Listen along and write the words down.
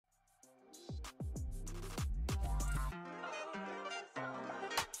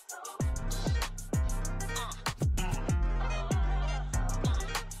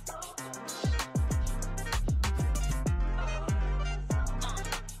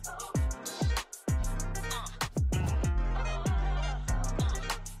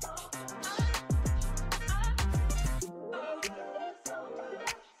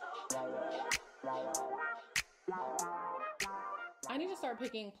start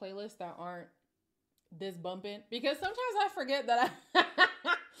picking playlists that aren't this bumping, because sometimes I forget that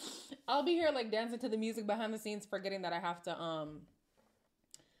I'll be here like dancing to the music behind the scenes, forgetting that I have to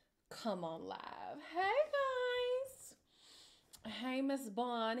come on live. Hey guys. Hey Miss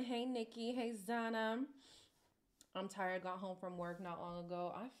Bond. Hey Nikki. Hey Zana. I'm tired. Got home from work not long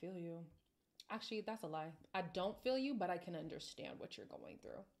ago. I feel you. Actually, that's a lie. I don't feel you, but I can understand what you're going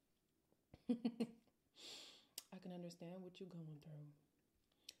through. I can understand what you're going through.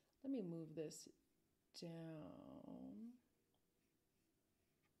 Let me move this down.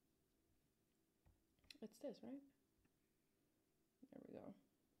 It's this, right? There we go.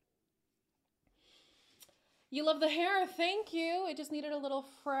 You love the hair. Thank you. It just needed a little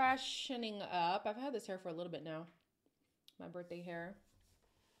freshening up. I've had this hair for a little bit now. My birthday hair.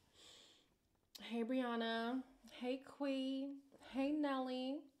 Hey, Brianna. Hey, Quee. Hey,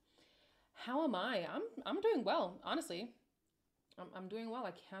 Nelly. How am I? I'm doing well, honestly. I'm doing well.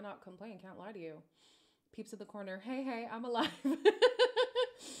 I cannot complain. Can't lie to you. Peeps in the corner. Hey, I'm alive.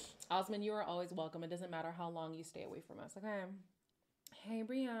 Osman, you are always welcome. It doesn't matter how long you stay away from us, okay? Hey,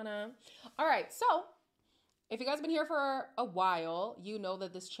 Brianna. All right, so if you guys have been here for a while, you know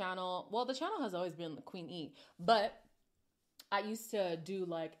that this channel, well, the channel has always been Queen E, but I used to do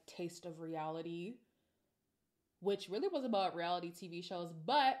like Taste of Reality, which really was about reality TV shows,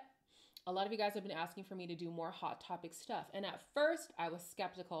 but a lot of you guys have been asking for me to do more Hot Topic stuff. And at first I was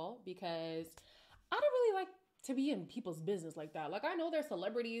skeptical because I don't really like to be in people's business like that. Like, I know they're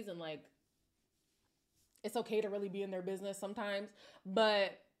celebrities and like, it's okay to really be in their business sometimes,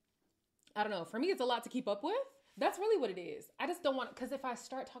 but I don't know. For me, it's a lot to keep up with. That's really what it is. I just don't want, because if I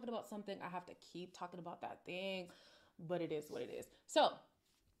start talking about something, I have to keep talking about that thing, but it is what it is. So,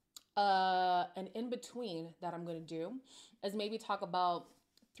 an in-between that I'm going to do is maybe talk about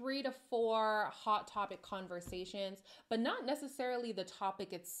 3 to 4 hot topic conversations, but not necessarily the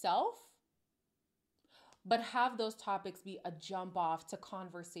topic itself, but have those topics be a jump off to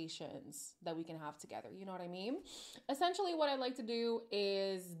conversations that we can have together. You know what I mean? Essentially, what I like to do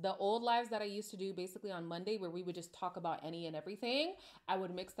is the old lives that I used to do basically on Monday, where we would just talk about any and everything. I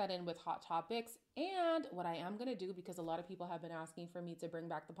would mix that in with hot topics. And what I am going to do, because a lot of people have been asking for me to bring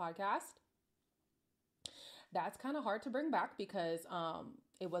back the podcast, that's kind of hard to bring back because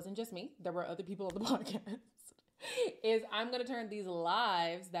it wasn't just me. There were other people on the podcast. Is I'm going to turn these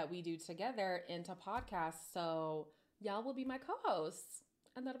lives that we do together into podcasts. So y'all will be my co-hosts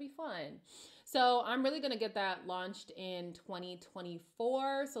and that'll be fun. So I'm really going to get that launched in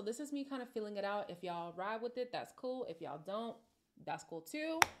 2024. So this is me kind of feeling it out. If y'all ride with it, that's cool. If y'all don't, that's cool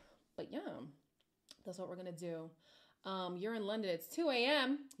too. But yeah, that's what we're going to do. You're in London. It's 2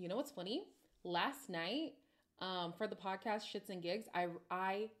 a.m. You know what's funny? Last night, for the podcast Shits and Gigs,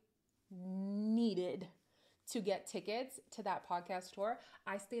 I needed to get tickets to that podcast tour.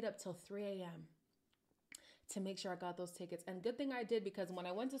 I stayed up till 3 a.m. to make sure I got those tickets. And good thing I did, because when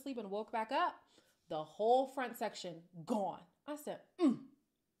I went to sleep and woke back up, the whole front section gone. I said,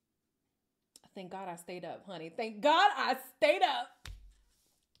 thank God I stayed up, honey. Thank God I stayed up.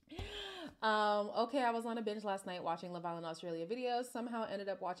 Okay, I was on a binge last night watching Love Island Australia videos. Somehow ended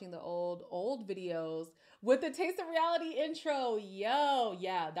up watching the old videos with the Taste of Reality intro. Yo,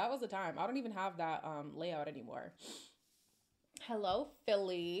 yeah, that was the time. I don't even have that layout anymore. Hello,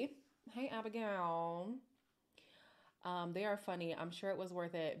 Philly. Hey, Abigail. They are funny. I'm sure it was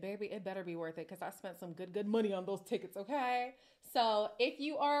worth it. Baby, it better be worth it because I spent some good money on those tickets, okay? So if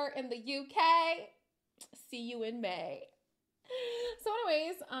you are in the UK, see you in May. So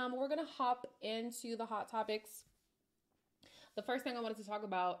anyways, we're going to hop into the hot topics. The first thing I wanted to talk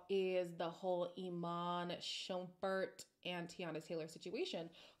about is the whole Iman, Shumpert, and Teyana Taylor situation.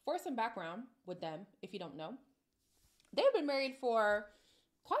 For some background with them, if you don't know, they've been married for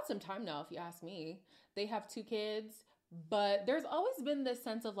quite some time now, if you ask me. They have 2 kids, but there's always been this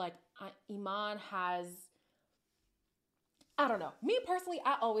sense of like, Iman has, I don't know. Me personally,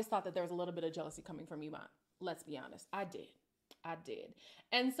 I always thought that there was a little bit of jealousy coming from Iman. Let's be honest. I did.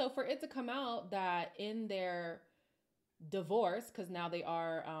 And so for it to come out that in their divorce, because now they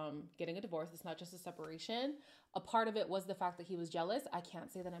are getting a divorce, it's not just a separation, a part of it was the fact that he was jealous. I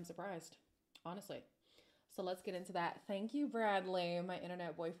can't say that I'm surprised, honestly. So let's get into that. Thank you, Bradley, my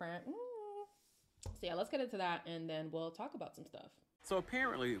internet boyfriend. So yeah, let's get into that and then we'll talk about some stuff. So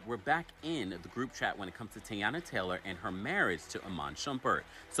apparently, we're back in the group chat when it comes to Teyana Taylor and her marriage to Iman Shumpert.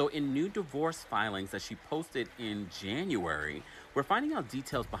 So in new divorce filings that she posted in January, we're finding out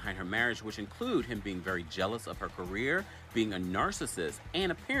details behind her marriage, which include him being very jealous of her career, being a narcissist,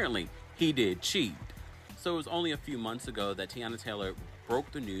 and apparently he did cheat. So it was only a few months ago that Teyana Taylor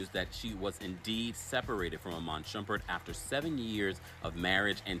broke the news that she was indeed separated from Iman Shumpert after 7 years of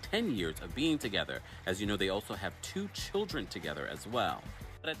marriage and 10 years of being together. As you know, they also have 2 children together as well.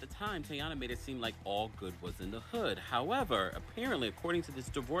 But at the time, Teyana made it seem like all good was in the hood. However, apparently, according to this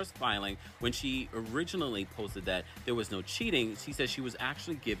divorce filing, when she originally posted that there was no cheating, she said she was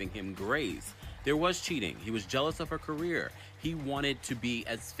actually giving him grace. There was cheating. He was jealous of her career. He wanted to be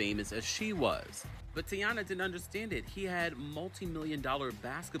as famous as she was. But Teyana didn't understand it. He had multi-million-dollar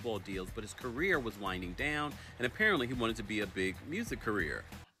basketball deals, but his career was winding down, and apparently he wanted to be a big music career.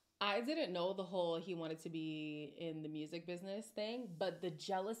 I didn't know the whole he wanted to be in the music business thing, but the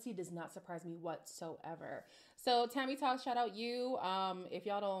jealousy does not surprise me whatsoever. So Tammy Talks, shout out you. If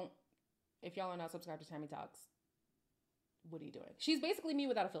y'all are not subscribed to Tammy Talks, what are you doing? She's basically me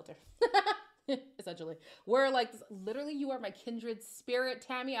without a filter. Essentially. We're like, literally, you are my kindred spirit,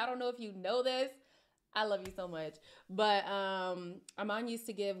 Tammy. I don't know if you know this. I love you so much. But Iman used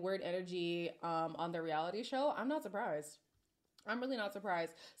to give Word Energy on the reality show. I'm not surprised. I'm really not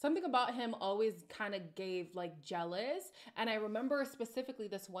surprised. Something about him always kind of gave like jealous. And I remember specifically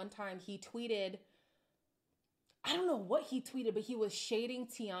this one time he tweeted, I don't know what he tweeted, but he was shading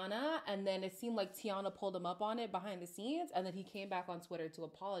Teyana. And then it seemed like Teyana pulled him up on it behind the scenes. And then he came back on Twitter to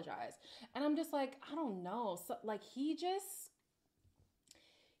apologize. And I'm just like, I don't know. So like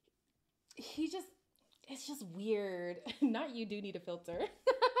it's just weird. Not you do need a filter.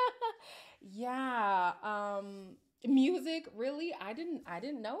 Yeah. Music, really? I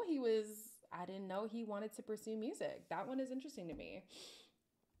didn't know he wanted to pursue music. That one is interesting to me.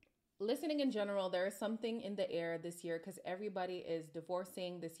 Listening in general, there is something in the air this year because everybody is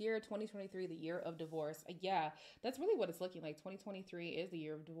divorcing this year, 2023, the year of divorce. Yeah, that's really what it's looking like. 2023 is the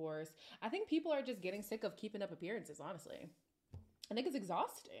year of divorce. I think people are just getting sick of keeping up appearances, honestly. I think it's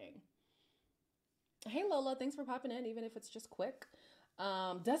exhausting. Hey, Lola, thanks for popping in, even if it's just quick.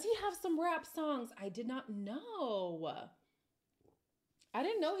 Does he have some rap songs? I did not know. I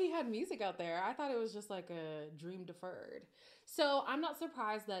didn't know he had music out there. I thought it was just like a dream deferred. So I'm not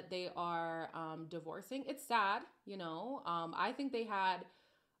surprised that they are divorcing. It's sad, you know. I think they had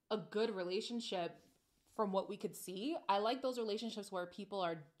a good relationship from what we could see. I like those relationships where people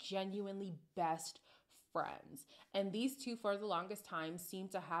are genuinely best friends. And these two, for the longest time, seem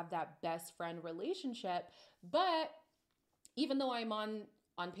to have that best friend relationship. But even though Iman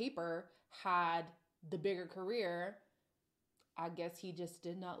on paper had the bigger career, I guess he just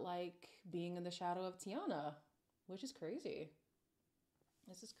did not like being in the shadow of Teyana, which is crazy.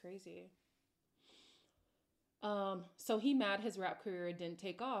 This is crazy. So he mad his rap career didn't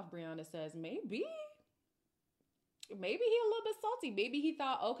take off, Brianna says. Maybe he a little bit salty. Maybe he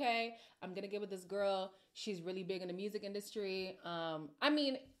thought, okay, I'm going to get with this girl. She's really big in the music industry. I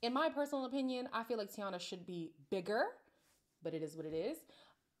mean, in my personal opinion, I feel like Teyana should be bigger, but it is what it is.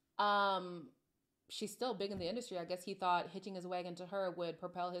 She's still big in the industry. I guess he thought hitching his wagon to her would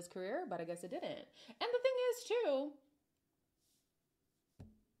propel his career, but I guess it didn't. And the thing is, too,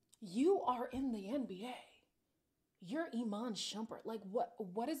 you are in the NBA. You're Iman Shumpert. Like,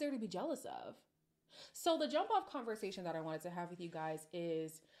 what is there to be jealous of? So the jump off conversation that I wanted to have with you guys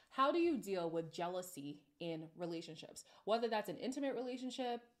is, how do you deal with jealousy in relationships? Whether that's an intimate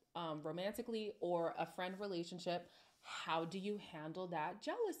relationship, romantically, or a friend relationship, how do you handle that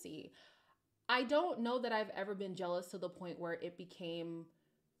jealousy? I don't know that I've ever been jealous to the point where it became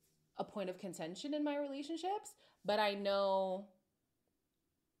a point of contention in my relationships, but I know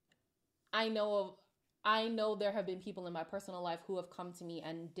there have been people in my personal life who have come to me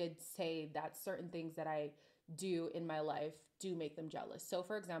and did say that certain things that I do in my life do make them jealous. So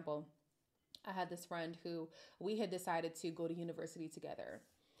for example, I had this friend who we had decided to go to university together.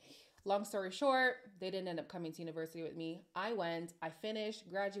 Long story short, they didn't end up coming to university with me. I went, I finished,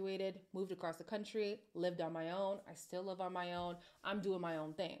 graduated, moved across the country, lived on my own. I still live on my own. I'm doing my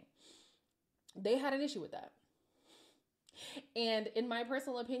own thing. They had an issue with that. And in my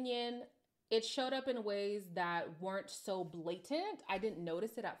personal opinion, it showed up in ways that weren't so blatant. I didn't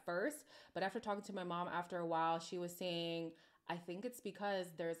notice it at first, but after talking to my mom after a while, she was saying, I think it's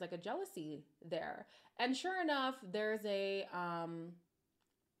because there's like a jealousy there. And sure enough,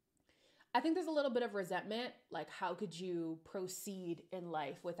 I think there's a little bit of resentment. Like, how could you proceed in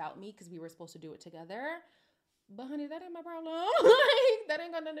life without me? Because we were supposed to do it together. But honey, that ain't my problem. Like, that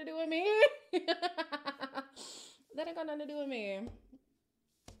ain't got nothing to do with me. That ain't got nothing to do with me.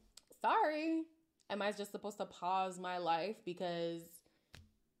 Sorry. Am I just supposed to pause my life because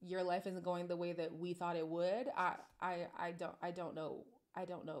your life isn't going the way that we thought it would? I don't know. I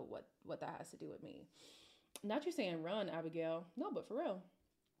don't know what that has to do with me. Not you saying run, Abigail. No, but for real.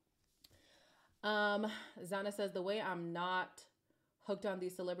 Zana says, the way I'm not hooked on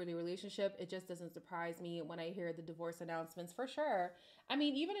these celebrity relationship. It just doesn't surprise me when I hear the divorce announcements for sure. I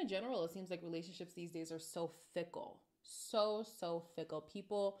mean, even in general, it seems like relationships these days are so fickle. So fickle.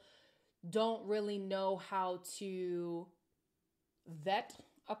 People don't really know how to vet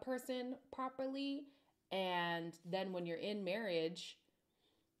a person properly. And then when you're in marriage,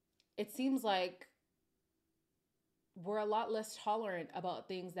 it seems like we're a lot less tolerant about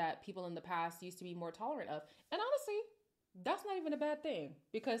things that people in the past used to be more tolerant of. And honestly, that's not even a bad thing,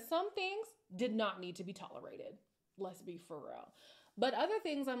 because some things did not need to be tolerated. Let's be for real. But other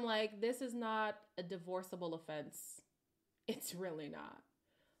things, I'm like, this is not a divorceable offense. It's really not.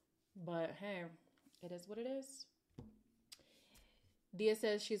 But hey, it is what it is. Dia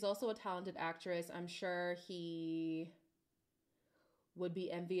says she's also a talented actress. I'm sure he would be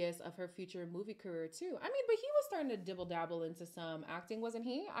envious of her future movie career too. I mean, but he was starting to dibble dabble into some acting, wasn't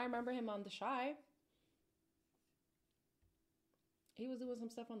he? I remember him on The Chi. He was doing some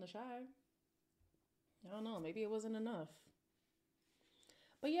stuff on The Chi. I don't know, maybe it wasn't enough.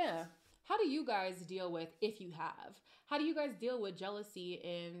 But yeah, how do you guys deal with, if you have, how do you guys deal with jealousy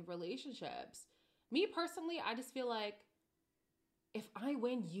in relationships? Me personally, I just feel like if I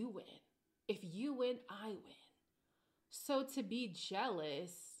win, you win. If you win, I win. So to be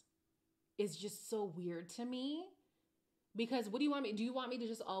jealous is just so weird to me, because what do you want me? Do you want me to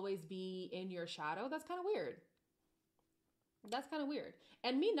just always be in your shadow? That's kind of weird. That's kind of weird.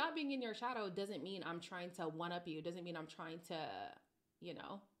 And me not being in your shadow doesn't mean I'm trying to one up you. Doesn't mean I'm trying to, you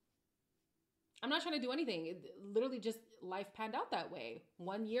know, I'm not trying to do anything. It literally just life panned out that way.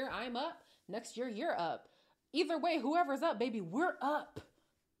 One year I'm up, next year you're up. Either way, whoever's up, baby, we're up.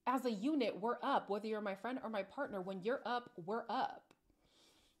 As a unit, we're up. Whether you're my friend or my partner, when you're up, we're up.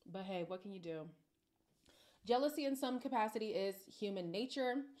 But hey, what can you do? Jealousy in some capacity is human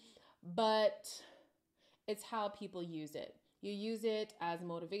nature, but it's how people use it. You use it as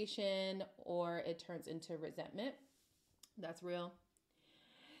motivation or it turns into resentment. That's real.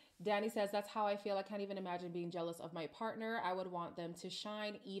 Danny says, that's how I feel. I can't even imagine being jealous of my partner. I would want them to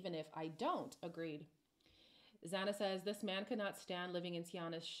shine even if I don't. Agreed. Zana says, this man could not stand living in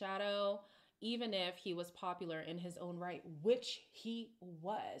Teyana's shadow, even if he was popular in his own right, which he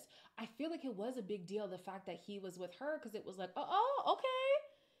was. I feel like it was a big deal, the fact that he was with her, because it was like, oh,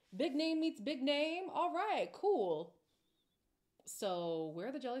 okay. Big name meets big name. All right, cool. So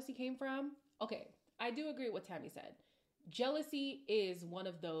where the jealousy came from? Okay, I do agree with what Tammy said. Jealousy is one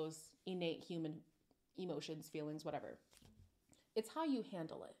of those innate human emotions, feelings, whatever. It's how you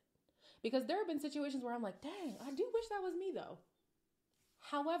handle it. Because there have been situations where I'm like, dang, I do wish that was me though.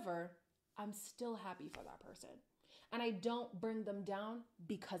 However, I'm still happy for that person. And I don't bring them down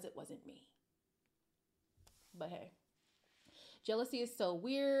because it wasn't me. But hey, jealousy is so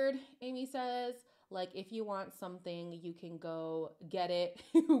weird, Amy says. Like, if you want something, you can go get it.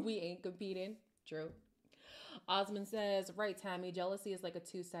 We ain't competing. True. Osmond says, right, Tammy, jealousy is like a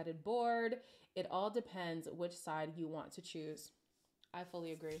two-sided board. It all depends which side you want to choose. I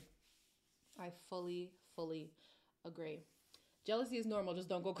fully agree. I fully agree. Jealousy is normal. Just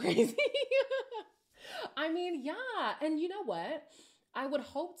don't go crazy. I mean, yeah. And you know what? I would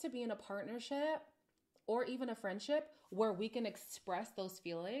hope to be in a partnership or even a friendship where we can express those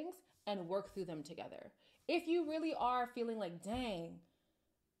feelings and work through them together. If you really are feeling like, dang,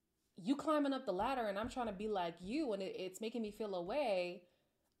 you climbing up the ladder and I'm trying to be like you and it's making me feel away.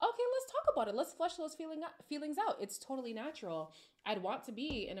 Okay, let's talk about it. Let's flesh those feelings out. It's totally natural. I'd want to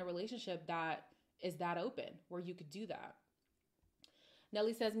be in a relationship that is that open, where you could do that.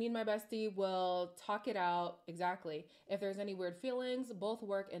 Nelly says, me and my bestie will talk it out. Exactly. If there's any weird feelings, both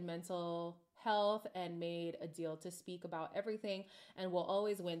work in mental health and made a deal to speak about everything and we'll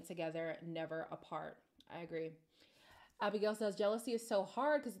always win together, never apart. I agree. Abigail says, jealousy is so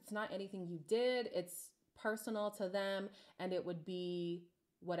hard because it's not anything you did. It's personal to them and it would be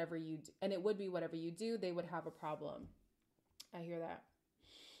whatever you do. And it would be whatever you do, they would have a problem. I hear that.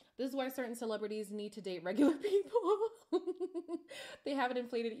 This is why certain celebrities need to date regular people. They have an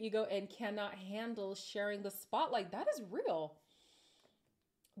inflated ego and cannot handle sharing the spotlight. That is real.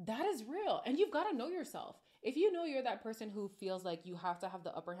 That is real. And you've got to know yourself. If you know you're that person who feels like you have to have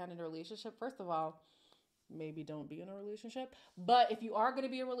the upper hand in a relationship, first of all, maybe don't be in a relationship. But if you are going to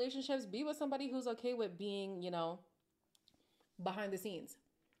be in relationships, be with somebody who's okay with being, behind the scenes.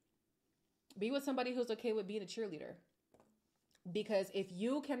 Be with somebody who's okay with being a cheerleader. Because if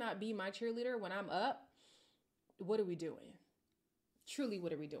you cannot be my cheerleader when I'm up, what are we doing? Truly,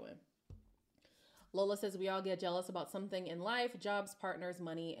 what are we doing? Lola says we all get jealous about something in life, jobs, partners,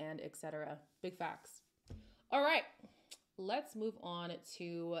 money, and etc. Big facts. All right, let's move on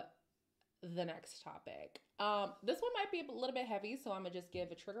to the next topic. This one might be a little bit heavy, so I'm gonna just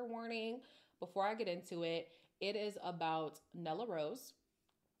give a trigger warning before I get into it. It is about Nella Rose.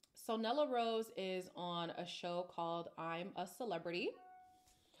 So Nella Rose is on a show called I'm a Celebrity.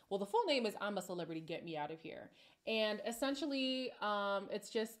 Well, the full name is I'm a Celebrity, Get Me Out of Here. And essentially, it's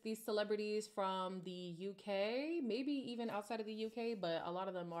just these celebrities from the UK, maybe even outside of the UK, but a lot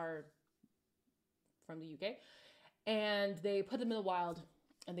of them are from the UK. And they put them in the wild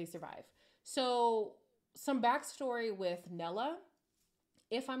and they survive. So some backstory with Nella.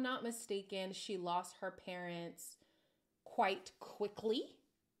 If I'm not mistaken, she lost her parents quite quickly.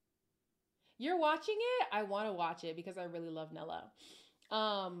 You're watching it? I want to watch it because I really love Nella.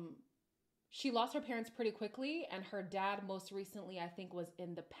 She lost her parents pretty quickly, and her dad most recently, I think, was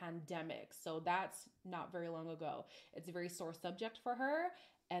in the pandemic. So that's not very long ago. It's a very sore subject for her,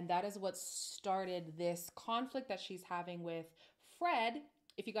 and that is what started this conflict that she's having with Fred.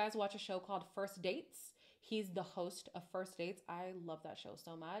 If you guys watch a show called First Dates, he's the host of First Dates. I love that show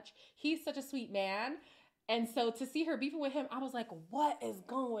so much. He's such a sweet man. And so to see her beefing with him, I was like, what is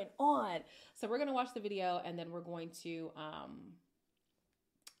going on? So we're going to watch the video and then we're going to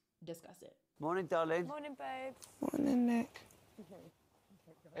discuss it. Morning, darling. Morning, babes. Morning, Nick.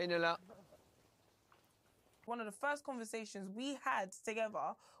 Hey, Nella. One of the first conversations we had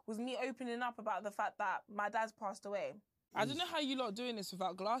together was me opening up about the fact that my dad's passed away. I don't know how you lot are doing this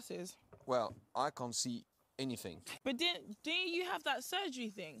without glasses. Well, I can't see anything. But didn't you have that surgery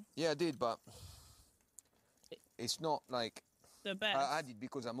thing? Yeah, I did, but it's not like The best. I had it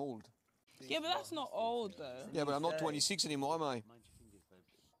because I'm old. Yeah, but that's not old, though. Yeah, but I'm not 26 anymore, am I?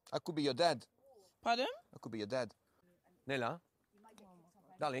 I could be your dad. Pardon? I could be your dad. Nella.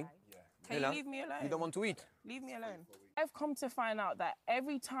 Darling. Can you Nella, leave me alone? you don't want to eat? Leave me alone. I've come to find out that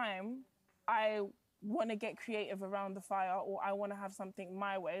every time I want to get creative around the fire or I want to have something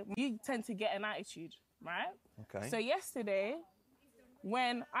my way, you tend to get an attitude, right? Okay. So yesterday,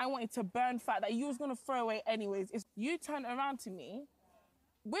 when I wanted to burn fat that you was going to throw away anyways, you turned around to me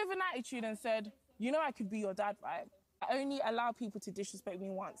with an attitude and said, you know I could be your dad, right? I only allow people to disrespect me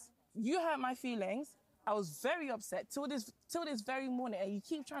once. You hurt my feelings. I was very upset till this very morning, and you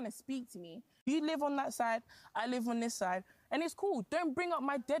keep trying to speak to me. You live on that side, I live on this side, and it's cool. Don't bring up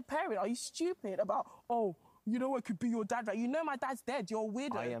my dead parent. Are you stupid about, oh, you know I could be your dad, right? You know my dad's dead. You're a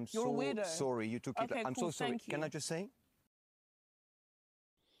weirdo. I am You're so a weirdo. sorry you took it. Okay, I'm cool, so sorry. thank you. Can I just say?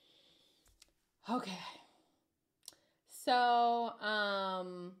 Okay. So,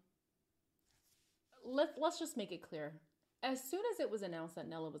 let's just make it clear. As soon as it was announced that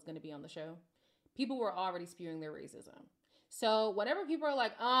Nella was going to be on the show, people were already spewing their racism. So whenever people are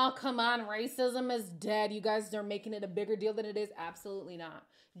like, oh, come on, racism is dead, you guys are making it a bigger deal than it is, absolutely not.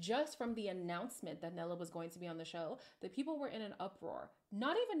 Just from the announcement that Nella was going to be on the show, the people were in an uproar,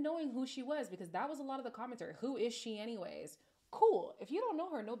 not even knowing who she was, because that was a lot of the commentary. Who is she anyways? Cool. If you don't know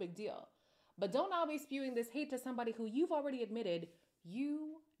her, no big deal. But don't now be spewing this hate to somebody who you've already admitted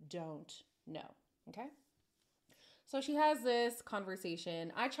you don't know, okay? So she has this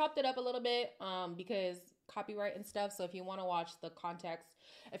conversation. I chopped it up a little bit because copyright and stuff. So if you want to watch the context,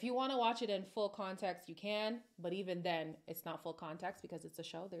 if you want to watch it in full context, you can. But even then, it's not full context because it's a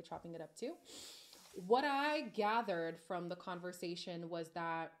show. They're chopping it up too. What I gathered from the conversation was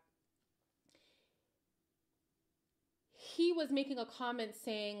that he was making a comment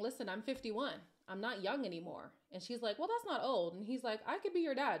saying, listen, I'm 51. I'm not young anymore. And she's like, well, that's not old. And he's like, I could be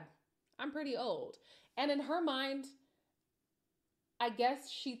your dad. I'm pretty old. And in her mind, I guess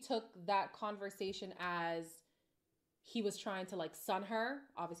she took that conversation as he was trying to like son her,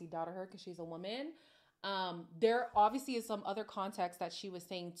 obviously daughter her because she's a woman. There obviously is some other context that she was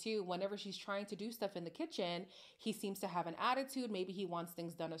saying too. Whenever she's trying to do stuff in the kitchen, he seems to have an attitude. Maybe he wants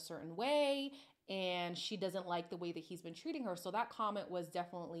things done a certain way and she doesn't like the way that he's been treating her. So that comment was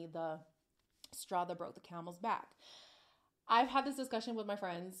definitely the straw that broke the camel's back. I've had this discussion with my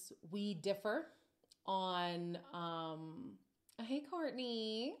friends. We differ on, hey,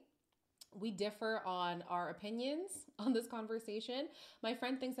 Courtney. We differ on our opinions on this conversation. My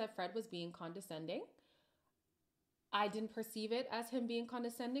friend thinks that Fred was being condescending. I didn't perceive it as him being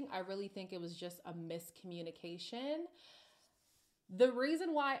condescending. I really think it was just a miscommunication. The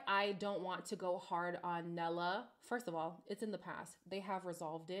reason why I don't want to go hard on Nella, first of all, it's in the past. They have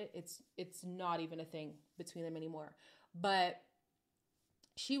resolved it. It's not even a thing between them anymore. But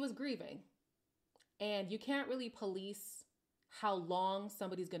she was grieving. And you can't really police how long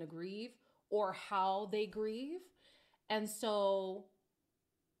somebody's going to grieve or how they grieve. And so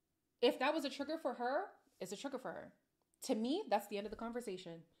if that was a trigger for her, it's a trigger for her. To me, that's the end of the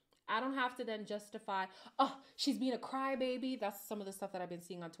conversation. I don't have to then justify, oh, she's being a crybaby. That's some of the stuff that I've been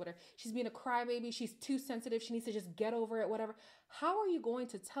seeing on Twitter. She's being a crybaby. She's too sensitive. She needs to just get over it, whatever. How are you going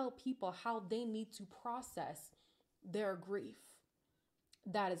to tell people how they need to process their grief?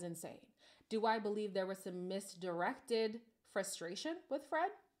 That is insane. Do I believe there was some misdirected frustration with Fred?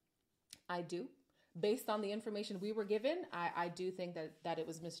 I do. Based on the information we were given, I do think that it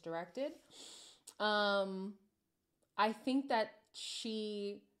was misdirected. I think that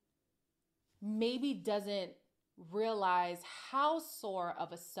she maybe doesn't realize how sore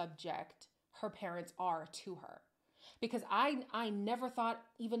of a subject her parents are to her. Because I never thought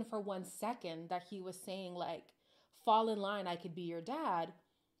even for 1 second that he was saying like, fall in line, I could be your dad.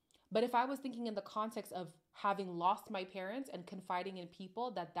 But if I was thinking in the context of having lost my parents and confiding in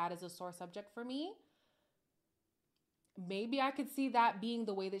people, that is a sore subject for me, maybe I could see that being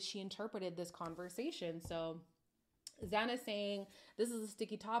the way that she interpreted this conversation. So Xana's saying this is a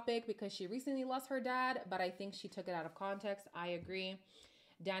sticky topic because she recently lost her dad, but I think she took it out of context. I agree.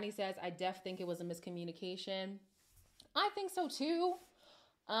 Danny says, I think it was a miscommunication. I think so too.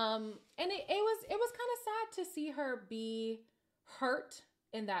 And it was kind of sad to see her be hurt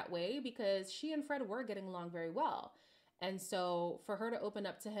in that way because she and Fred were getting along very well. And so for her to open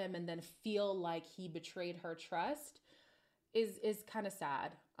up to him and then feel like he betrayed her trust is kind of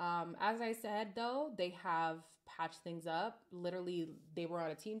sad. As I said, though, they have patched things up. Literally, they were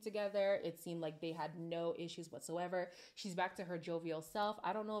on a team together. It seemed like they had no issues whatsoever. She's back to her jovial self.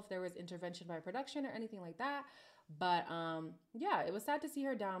 I don't know if there was intervention by production or anything like that. But yeah, it was sad to see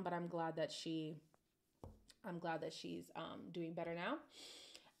her down, but I'm glad that she's doing better now.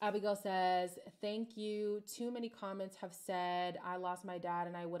 Abigail says, thank you. Too many comments have said, I lost my dad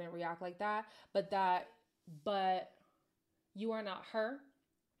and I wouldn't react like that. But you are not her.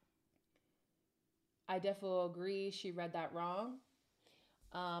 I definitely agree. She read that wrong.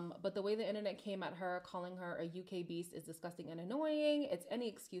 But the way the internet came at her, calling her a UK beast is disgusting and annoying. It's any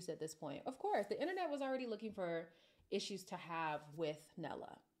excuse at this point. Of course, the internet was already looking for issues to have with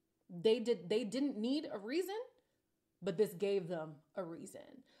Nella. They didn't need a reason, but this gave them a reason.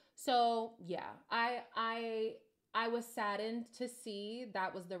 So yeah, I was saddened to see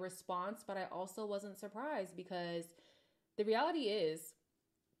that was the response, but I also wasn't surprised because the reality is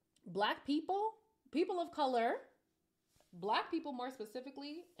Black people, people of color, Black people more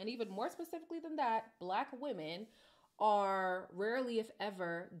specifically, and even more specifically than that, Black women are rarely, if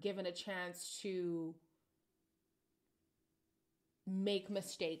ever, given a chance to make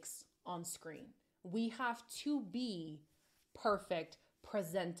mistakes on screen. We have to be perfect,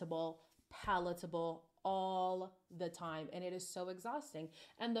 presentable, palatable all the time. And it is so exhausting.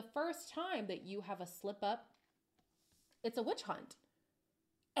 And the first time that you have a slip up, it's a witch hunt.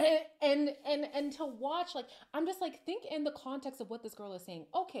 And to watch, like, I'm just like, think in the context of what this girl is saying.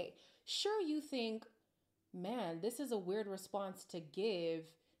 Okay, sure, you think, man, this is a weird response to give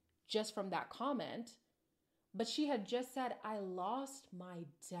just from that comment. But she had just said, I lost my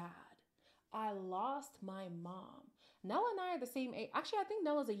dad. I lost my mom. Nella and I are the same age. Actually, I think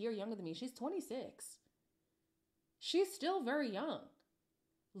Nella's a year younger than me. She's 26. She's still very young.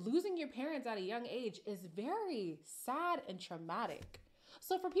 Losing your parents at a young age is very sad and traumatic.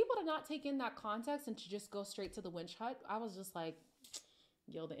 So for people to not take in that context and to just go straight to the witch hunt, I was just like,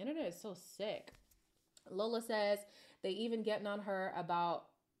 yo, the internet is so sick. Lola says they even getting on her about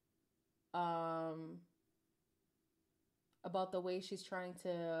the way she's trying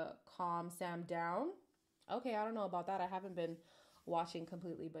to calm Sam down. Okay, I don't know about that. I haven't been watching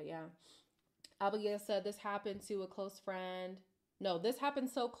completely, but yeah. Abigail said this happened to a close friend. No, this happened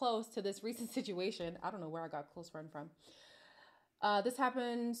so close to this recent situation. I don't know where I got close friend from. This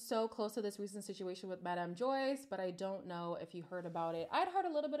happened so close to this recent situation with Madame Joyce, but I don't know if you heard about it. I'd heard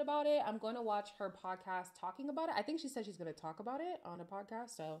a little bit about it. I'm going to watch her podcast talking about it. I think she said she's going to talk about it on a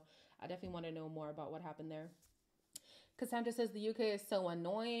podcast, so I definitely want to know more about what happened there. Cassandra says the UK is so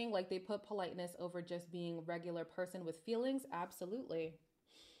annoying. Like they put politeness over just being a regular person with feelings. Absolutely.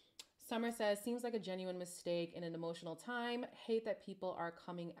 Summer says, seems like a genuine mistake in an emotional time. Hate that people are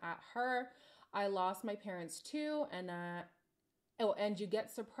coming at her. I lost my parents too. And you get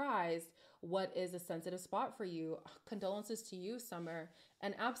surprised. What is a sensitive spot for you? Condolences to you, Summer.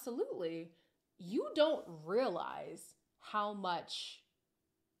 And absolutely, you don't realize how much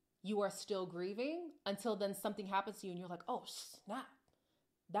you are still grieving until then something happens to you and you're like, oh, snap.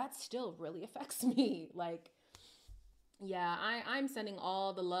 That still really affects me. Like, yeah, I'm sending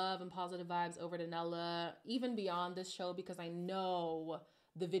all the love and positive vibes over to Nella, even beyond this show, because I know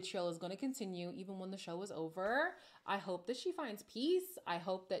the vitriol is going to continue even when the show is over. I hope that she finds peace. I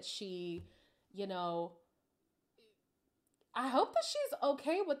hope that she, I hope that she's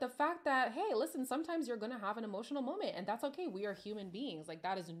okay with the fact that, hey, listen, sometimes you're going to have an emotional moment and that's okay. We are human beings. Like,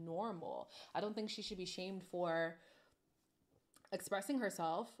 that is normal. I don't think she should be shamed for expressing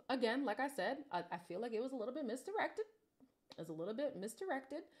herself. Again, like I said, I feel like it was a little bit misdirected.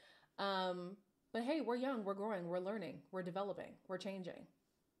 But hey, we're young, we're growing, we're learning, we're developing, we're changing.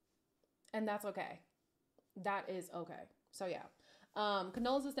 And that's okay. That is okay. So yeah.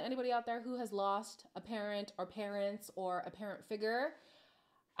 Condolences to anybody out there who has lost a parent or parents or a parent figure.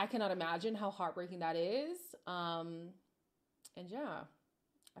 I cannot imagine how heartbreaking that is. And yeah,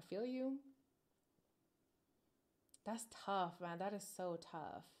 I feel you. That's tough, man. That is so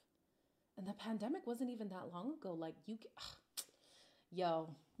tough. And the pandemic wasn't even that long ago. Like, yeah.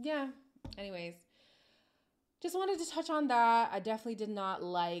 Anyways, just wanted to touch on that. I definitely did not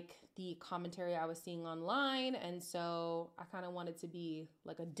like the commentary I was seeing online. And so I kind of wanted to be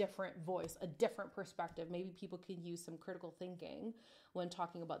like a different voice, a different perspective. Maybe people can use some critical thinking when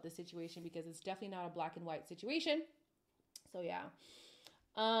talking about this situation, because it's definitely not a black and white situation. So yeah.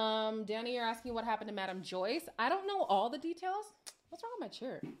 Danny, you're asking what happened to Madam Joyce. I don't know all the details. What's wrong with my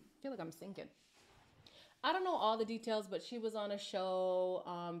chair? I feel like I'm sinking. I don't know all the details, but she was on a show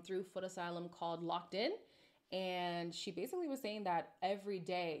through Foot Asylum called Locked In. And she basically was saying that every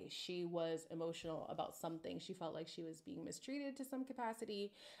day she was emotional about something. She felt like she was being mistreated to some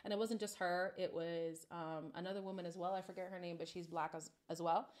capacity. And it wasn't just her. It was another woman as well. I forget her name, but she's black as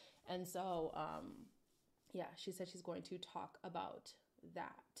well. And so, yeah, she said she's going to talk about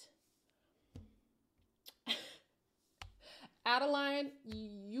that. Adeline,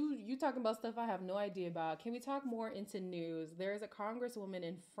 you talking about stuff I have no idea about. Can we talk more into news? There is a congresswoman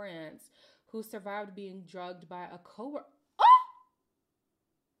in France who survived being drugged by a coworker. Oh!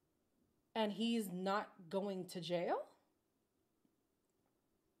 And he's not going to jail?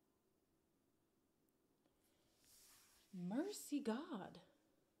 Mercy God.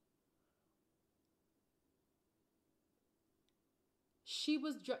 She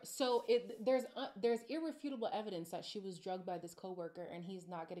was so there's irrefutable evidence that she was drugged by this coworker and he's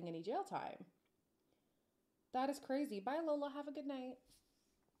not getting any jail time. That is crazy. Bye, Lola. Have a good night.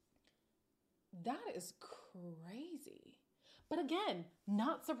 That is crazy. But again,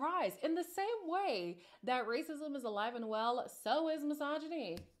 not surprised. In the same way that racism is alive and well, so is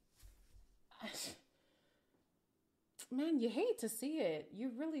misogyny. Man, you hate to see it.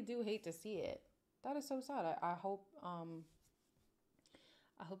 You really do hate to see it. That is so sad. I hope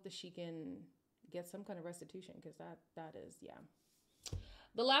that she can get some kind of restitution, because that is, yeah.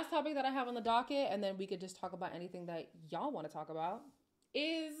 The last topic that I have on the docket, and then we could just talk about anything that y'all want to talk about,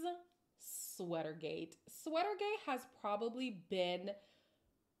 is Sweatergate. Sweatergate has probably been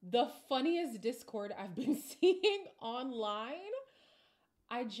the funniest Discord I've been seeing online.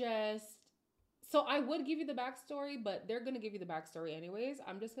 So I would give you the backstory, but they're going to give you the backstory anyways.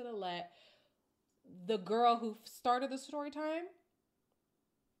 I'm just going to let the girl who started the story time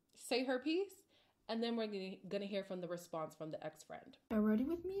say her piece, and then we're gonna hear from the response from the ex-friend. Get ready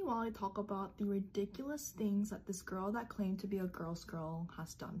with me while I talk about the ridiculous things that this girl that claimed to be a girl's girl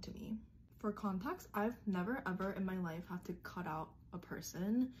has done to me. For context, I've never ever in my life had to cut out a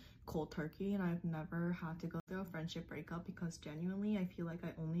person cold turkey, and I've never had to go through a friendship breakup, because genuinely I feel like I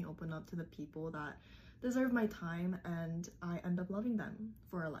only open up to the people that deserve my time, and I end up loving them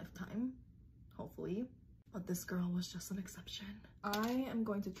for a lifetime, hopefully. But this girl was just an exception. I am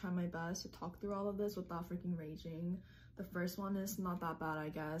going to try my best to talk through all of this without freaking raging. The first one is not that bad, I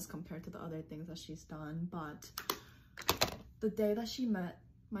guess, compared to the other things that she's done. But the day that she met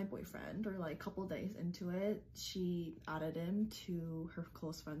my boyfriend, or like a couple days into it, she added him to her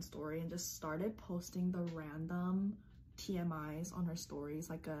close friend story and just started posting the random TMIs on her stories,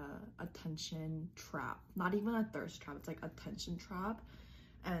 like a attention trap. Not even a thirst trap, it's like attention trap.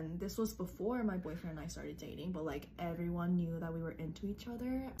 And this was before my boyfriend and I started dating, but like everyone knew that we were into each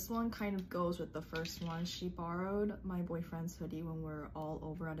other. This one kind of goes with the first one. She borrowed my boyfriend's hoodie when we were all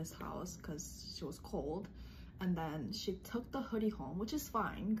over at his house because she was cold. And then she took the hoodie home, which is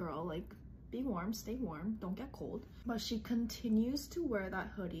fine, girl, like be warm, stay warm, don't get cold. But she continues to wear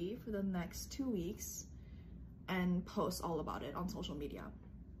that hoodie for the next 2 weeks and posts all about it on social media.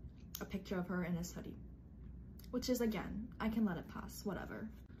 A picture of her in his hoodie. Which is, again, I can let it pass, whatever.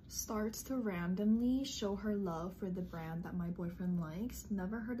 Starts to randomly show her love for the brand that my boyfriend likes.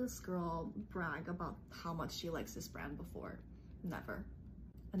 Never heard this girl brag about how much she likes this brand before. Never.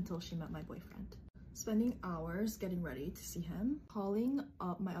 Until she met my boyfriend. spending hours getting ready to see him, calling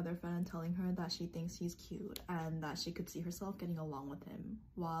up my other friend and telling her that she thinks he's cute and that she could see herself getting along with him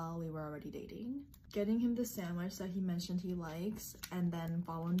while we were already dating, getting him the sandwich that he mentioned he likes, and then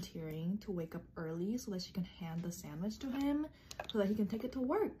volunteering to wake up early so that she can hand the sandwich to him so that he can take it to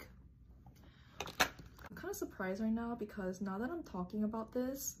work. I'm kind of surprised right now because now that I'm talking about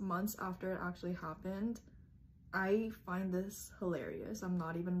this months after it actually happened, I find this hilarious. I'm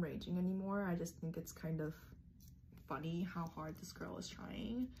not even raging anymore. I just think it's kind of funny how hard this girl is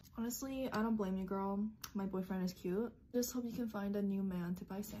trying. Honestly, I don't blame you, girl. My boyfriend is cute. Just hope you can find a new man to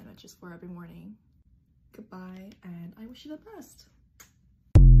buy sandwiches for every morning. Goodbye, and I wish you the best.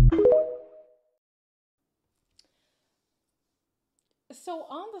 So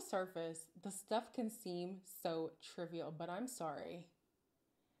on the surface, the stuff can seem so trivial, but I'm sorry.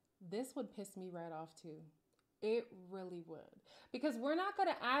 This would piss me right off too. It really would. Because we're not going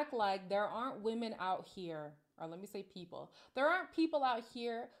to act like there aren't women out here, or let me say people. There aren't people out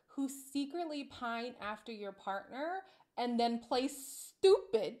here who secretly pine after your partner and then play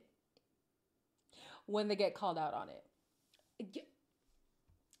stupid when they get called out on it.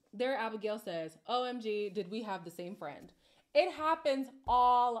 There, Abigail says, OMG, did we have the same friend? It happens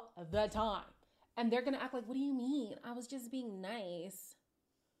all the time. And they're going to act like, what do you mean? I was just being nice.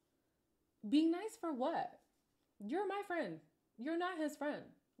 Being nice for what? You're my friend. You're not his friend.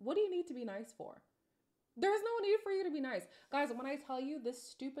 What do you need to be nice for? There's no need for you to be nice. Guys, when I tell you this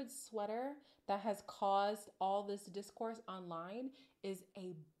stupid sweater that has caused all this discourse online is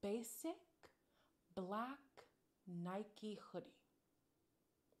a basic black Nike hoodie.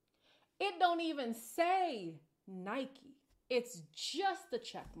 It don't even say Nike. It's just the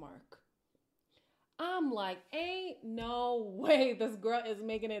check mark. I'm like, ain't no way this girl is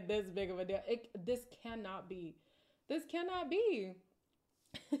making it this big of a deal. This cannot be. This cannot be.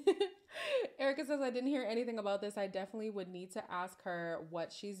 Erica says, I didn't hear anything about this. I definitely would need to ask her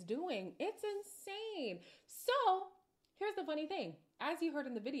what she's doing. It's insane. So here's the funny thing. As you heard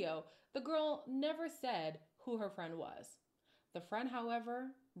in the video, the girl never said who her friend was. The friend, however,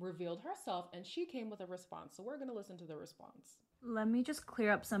 revealed herself and she came with a response. So we're going to listen to the response. Let me just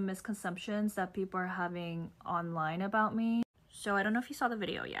clear up some misconceptions that people are having online about me. So I don't know if you saw the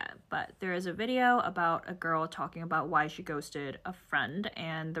video yet, but there is a video about a girl talking about why she ghosted a friend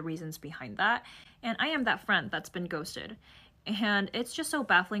and the reasons behind that. And I am that friend that's been ghosted. And it's just so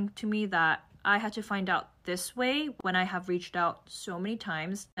baffling to me that I had to find out this way when I have reached out so many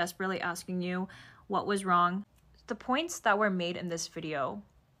times, desperately asking you what was wrong. The points that were made in this video,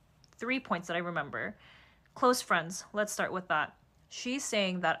 3 points that I remember. Close friends, let's start with that. She's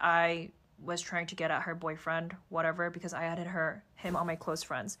saying that I was trying to get at her boyfriend, whatever, because I added him on my close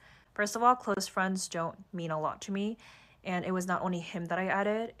friends. First of all, close friends don't mean a lot to me. And it was not only him that I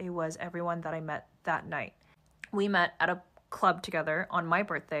added, it was everyone that I met that night. We met at a club together on my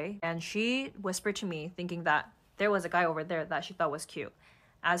birthday, and she whispered to me thinking that there was a guy over there that she thought was cute.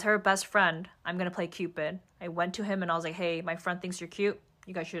 As her best friend, I'm gonna play Cupid. I went to him and I was like, hey, my friend thinks you're cute.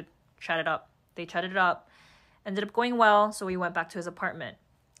 You guys should chat it up. They chatted it up. Ended up going well, so we went back to his apartment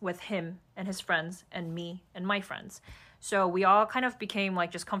with him and his friends and me and my friends. So we all kind of became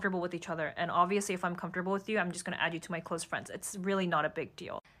like just comfortable with each other. And obviously if I'm comfortable with you, I'm just going to add you to my close friends. It's really not a big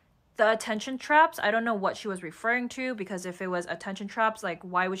deal. The attention traps, I don't know what she was referring to, because if it was attention traps, like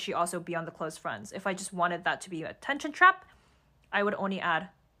why would she also be on the close friends? If I just wanted that to be an attention trap, I would only add,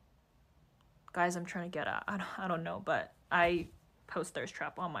 guys, I'm trying to get at, I don't know, but I post thirst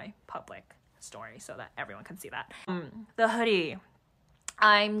trap on my public story so that everyone can see that. The hoodie.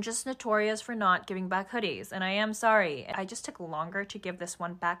 I'm just notorious for not giving back hoodies, and I am sorry. I just took longer to give this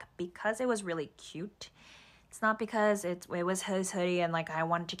one back because it was really cute. It's not because it was his hoodie and like I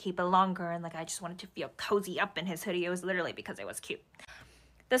wanted to keep it longer and like I just wanted to feel cozy up in his hoodie. It was literally because it was cute.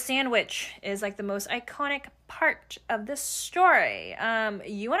 The sandwich is like the most iconic part of this story.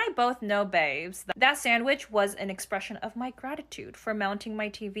 You and I both know, babes, that sandwich was an expression of my gratitude for mounting my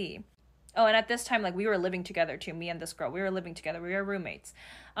TV. Oh, and at this time, like, we were living together, too. Me and this girl. We were living together. We were roommates.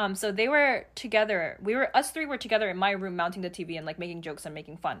 So they were together. Us three were together in my room mounting the TV and, like, making jokes and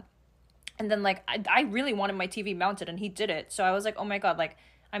making fun. And then, like, I really wanted my TV mounted, and he did it. So I was like, oh, my God, like,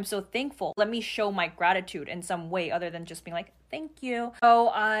 I'm so thankful. Let me show my gratitude in some way other than just being like, thank you.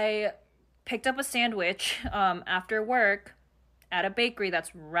 So I picked up a sandwich after work at a bakery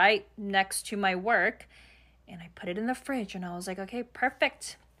that's right next to my work. And I put it in the fridge, and I was like, okay,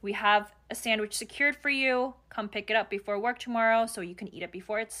 perfect. We have a sandwich secured for you. Come pick it up before work tomorrow so you can eat it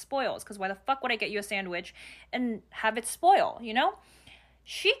before it spoils. Because why the fuck would I get you a sandwich and have it spoil, you know?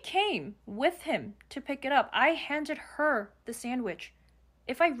 She came with him to pick it up. I handed her the sandwich.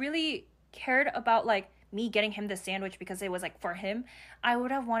 If I really cared about like me getting him the sandwich because it was like for him, I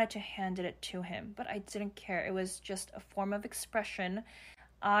would have wanted to hand it to him, but I didn't care. It was just a form of expression.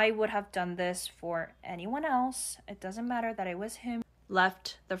 I would have done this for anyone else. It doesn't matter that it was him.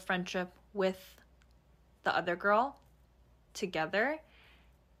 Left the friendship with the other girl together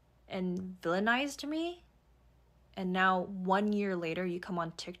and villainized me. And now 1 year later, you come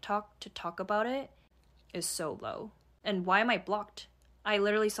on TikTok to talk about it is so low. And why am I blocked? I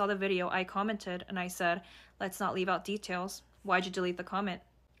literally saw the video, I commented, and I said, let's not leave out details. Why'd you delete the comment?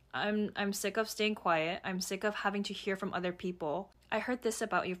 I'm sick of staying quiet. I'm sick of having to hear from other people. I heard this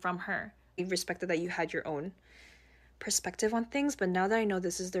about you from her. I respected that you had your own perspective on things, but now that I know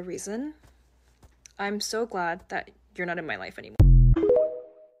this is the reason, I'm so glad that you're not in my life anymore.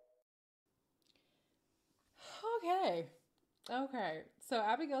 Okay. So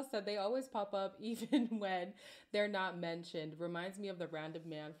Abigail said they always pop up even when they're not mentioned. Reminds me of the random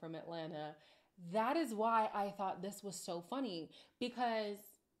man from Atlanta. That is why I thought this was so funny, because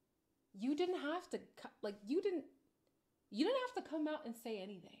you didn't have to, you didn't have to come out and say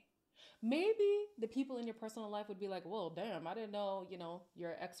anything. Maybe the people in your personal life would be like, well, damn, I didn't know,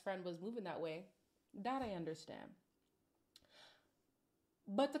 your ex-friend was moving that way. That I understand.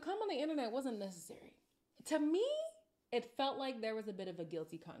 But to come on the internet wasn't necessary. To me, it felt like there was a bit of a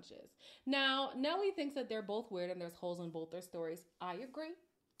guilty conscience. Now, Nelly thinks that they're both weird and there's holes in both their stories. I agree.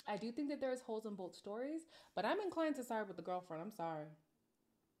 I do think that there's holes in both stories, but I'm inclined to side with the girlfriend. I'm sorry.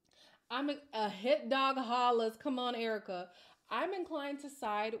 I'm a hit dog hollers. Come on, Erica. I'm inclined to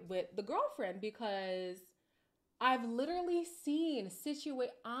side with the girlfriend because I've literally seen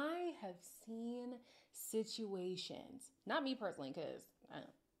situations, not me personally, because I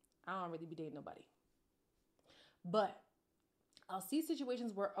don't really be dating nobody. But I'll see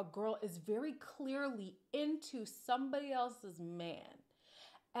situations where a girl is very clearly into somebody else's man.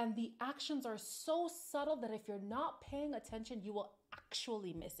 And the actions are so subtle that if you're not paying attention, you will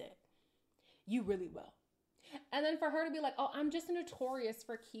actually miss it. You really will. And then for her to be like, oh, I'm just notorious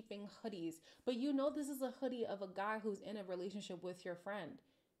for keeping hoodies. But this is a hoodie of a guy who's in a relationship with your friend.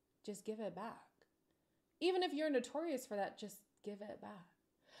 Just give it back. Even if you're notorious for that, just give it back.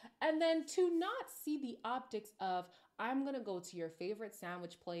 And then to not see the optics of, I'm going to go to your favorite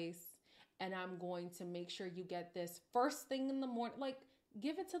sandwich place and I'm going to make sure you get this first thing in the morning. Like,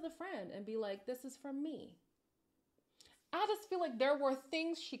 give it to the friend and be like, this is from me. I just feel like there were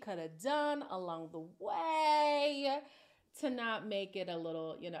things she could have done along the way to not make it a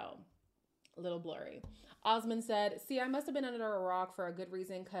little blurry. Osmond said, see, I must have been under a rock for a good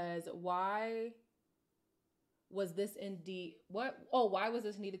reason, because why was this why was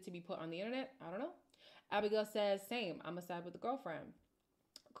this needed to be put on the internet? I don't know. Abigail says, same. I'm a side with the girlfriend.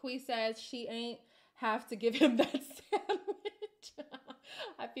 Quee says she ain't have to give him that sandwich.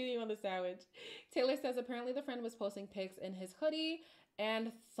 I feel you on the sandwich. Taylor says apparently the friend was posting pics in his hoodie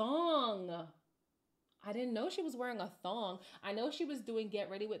and thong. I didn't know she was wearing a thong. I know she was doing get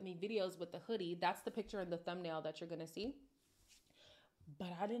ready with me videos with the hoodie. That's the picture in the thumbnail that you're going to see. But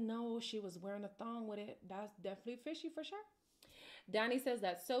I didn't know she was wearing a thong with it. That's definitely fishy for sure. Danny says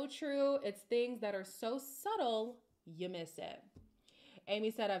that's so true. It's things that are so subtle, you miss it.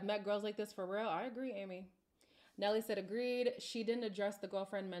 Amy said, I've met girls like this for real. I agree, Amy. Nelly said, agreed. She didn't address the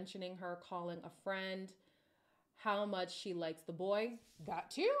girlfriend mentioning her calling a friend how much she likes the boy.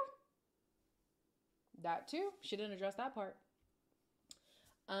 That too. She didn't address that part.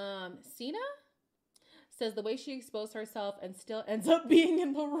 Cena says the way she exposed herself and still ends up being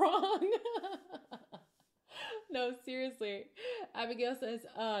in the wrong. No, seriously. Abigail says,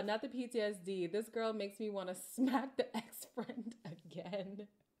 not the PTSD. This girl makes me want to smack the ex-friend again.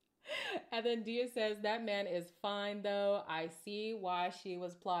 And then Dia says, that man is fine though. I see why she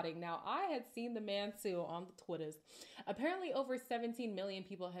was plotting. Now, I had seen the man too on the Twitters. Apparently over 17 million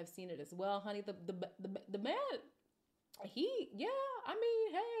people have seen it as well, honey. The man, hey.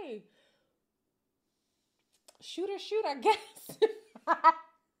 Shooters shoot, I guess.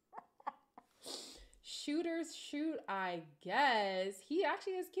 Shooters shoot, I guess. He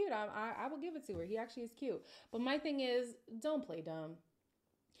actually is cute. I will give it to her. He actually is cute. But my thing is, don't play dumb.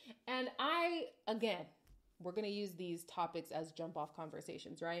 And we're going to use these topics as jump off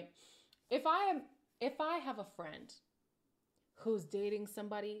conversations, right? If I have a friend who's dating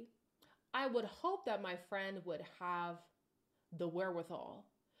somebody, I would hope that my friend would have the wherewithal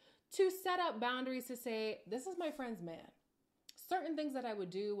to set up boundaries to say, this is my friend's man. Certain things that I would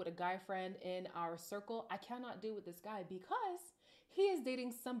do with a guy friend in our circle, I cannot do with this guy because he is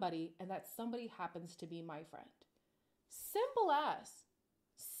dating somebody and that somebody happens to be my friend. Simple as.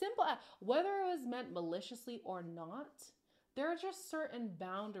 Whether it was meant maliciously or not, There are just certain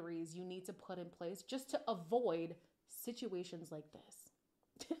boundaries you need to put in place just to avoid situations like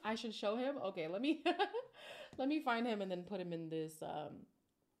this. I should show him. Okay, let me let me find him and then put him in this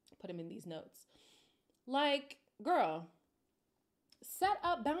put him in these notes. Like, girl, set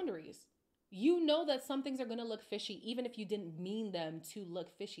up boundaries. You know that some things are going to look fishy even if you didn't mean them to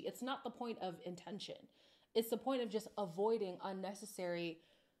look fishy. It's not the point of intention. It's the point of just avoiding unnecessary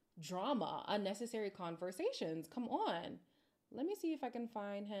drama, unnecessary conversations. Come on. Let me see if I can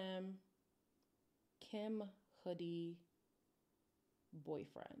find him. Kim Hoodie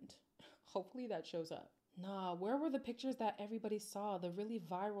boyfriend. Hopefully that shows up. Nah, where were the pictures that everybody saw? The really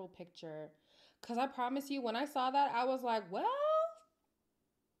viral picture. Because I promise you, when I saw that, I was like, well,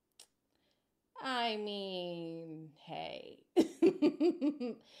 I mean, hey.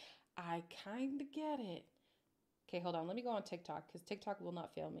 I kind of get it. Okay, hold on. Let me go on TikTok because TikTok will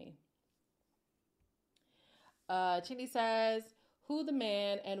not fail me. Chinny says, who the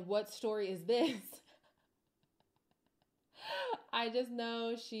man and what story is this? I just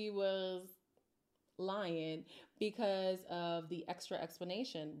know she was lying because of the extra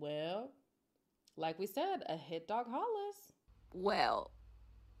explanation. Well, like we said, a hit dog hollers. Well,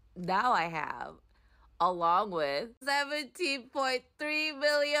 now I have, along with 17.3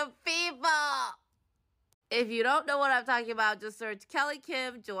 million people. If you don't know what I'm talking about, just search Kelly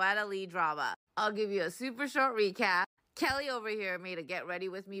Kim Joanna Lee drama. I'll give you a super short recap. Kelly over here made a get ready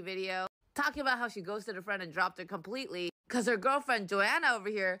with me video talking about how she ghosted a friend and dropped her completely because her girlfriend Joanna over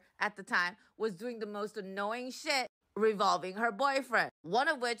here at the time was doing the most annoying shit revolving her boyfriend. One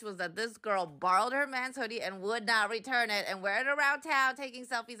of which was that this girl borrowed her man's hoodie and would not return it and wear it around town, taking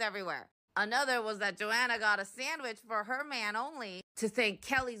selfies everywhere. Another was that Joanna got a sandwich for her man only to thank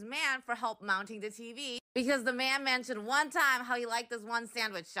Kelly's man for help mounting the TV because the man mentioned one time how he liked this one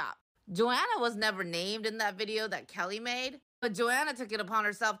sandwich shop. Joanna was never named in that video that Kelly made, but Joanna took it upon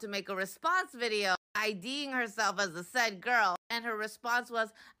herself to make a response video IDing herself as the said girl, and her response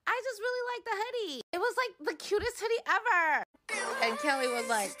was, I just really like the hoodie. It was like the cutest hoodie ever. And Kelly was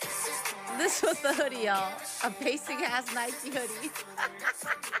like, this was the hoodie, y'all. A basic ass Nike hoodie.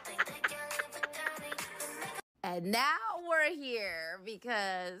 And now we're here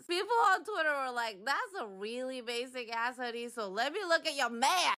because people on Twitter were like, that's a really basic ass hoodie, so let me look at your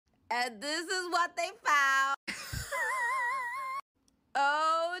man. And this is what they found.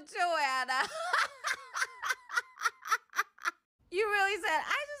 Oh, Joanna. You really said,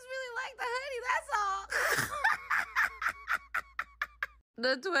 I just really like the hoodie, that's all.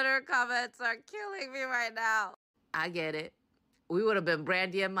 The Twitter comments are killing me right now. I get it. We would have been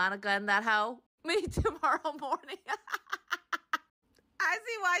Brandy and Monica in that hoe. Me tomorrow morning. I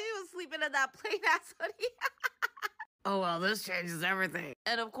see why you was sleeping in that plain ass hoodie. Oh, well, this changes everything.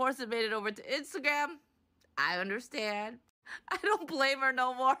 And of course it made it over to Instagram. I understand. I don't blame her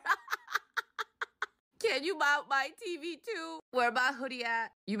no more. Can you mount my TV too? Where my hoodie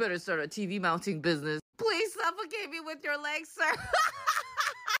at? You better start a TV mounting business. Please suffocate me with your legs, sir.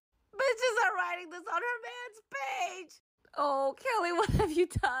 Bitches are writing this on her man's page. Oh, Kelly, what have you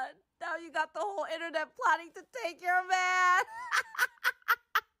done? Now you got the whole internet plotting to take your man.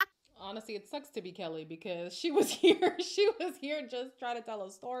 Honestly, it sucks to be Kelly because she was here. She was here just trying to tell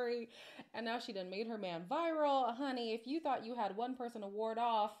a story. And now she done made her man viral. Honey, if you thought you had one person to ward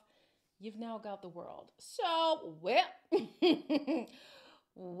off, you've now got the world. So, well,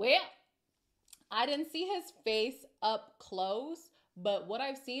 I didn't see his face up close. But what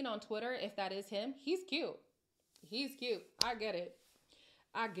I've seen on Twitter, if that is him, he's cute. He's cute. I get it.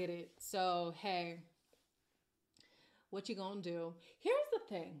 I get it. So, hey, what you gonna do? Here's the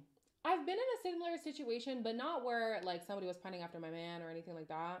thing. I've been in a similar situation, but not where like somebody was pining after my man or anything like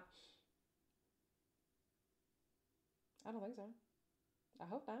that. I don't think so. I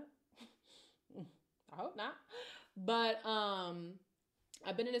hope not. I hope not. But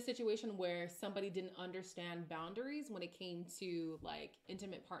I've been in a situation where somebody didn't understand boundaries when it came to like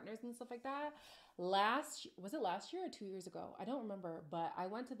intimate partners and stuff like that. Was it last year or 2 years ago? I don't remember, but I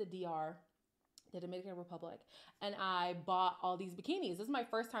went to the DR, the Dominican Republic, and I bought all these bikinis. This is my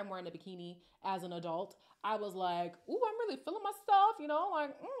first time wearing a bikini as an adult. I was like, ooh, I'm really feeling myself, you know,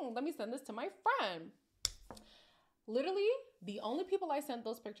 like, let me send this to my friend. Literally, the only people I sent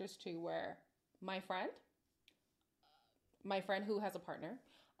those pictures to were my friend who has a partner,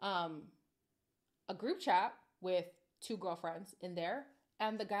 a group chat with 2 girlfriends in there,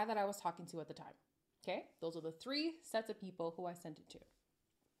 and the guy that I was talking to at the time. Okay? Those are the 3 sets of people who I sent it to.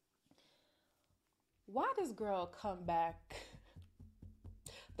 Why does girl come back,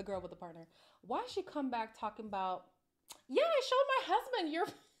 the girl with the partner, why she come back talking about, yeah, I showed my husband your...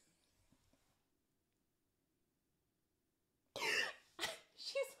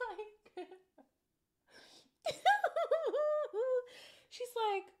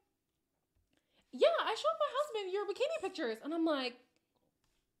 yeah, I showed my husband your bikini pictures. And I'm like,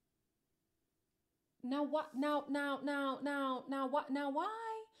 now what? Now what?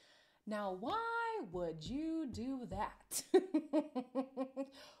 Now why would you do that?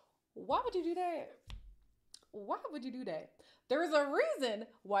 Why would you do that? Why would you do that? There's a reason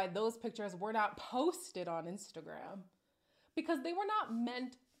why those pictures were not posted on Instagram. Because they were not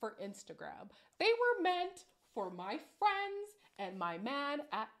meant for Instagram. They were meant for my friends and my man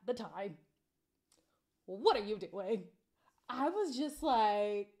at the time. What are you doing? I was just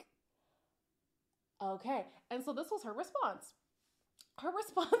like, okay. And so this was her response. Her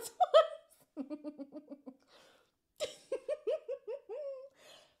response was,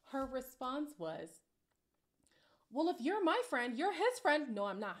 her response was, well, if you're my friend, you're his friend. No,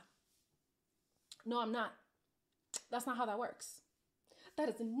 I'm not. No, I'm not. That's not how that works. That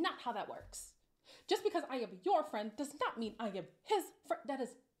is not how that works. Just because I am your friend does not mean I am his friend. That is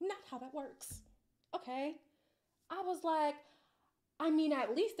not how that works. Okay? I was like, I mean,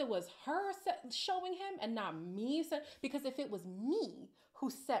 at least it was her showing him and not me. Because if it was me who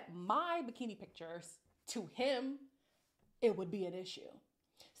sent my bikini pictures to him, it would be an issue.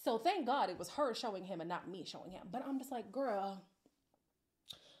 So thank God it was her showing him and not me showing him. But I'm just like, girl,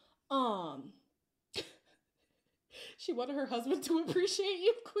 she wanted her husband to appreciate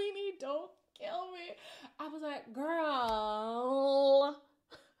you, Queenie. Don't kill me. I was like, girl,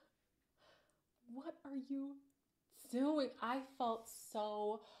 what are you doing? I felt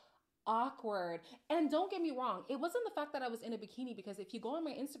so awkward. And don't get me wrong, it wasn't the fact that I was in a bikini, because if you go on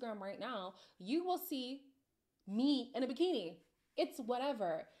my Instagram right now, you will see me in a bikini. It's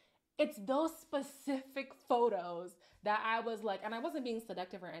whatever. It's those specific photos that I was like, and I wasn't being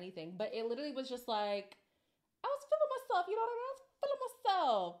seductive or anything, but it literally was just like, I was feeling myself, you know what I mean? I was feeling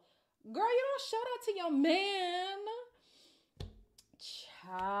myself. Girl, you don't show that to your man.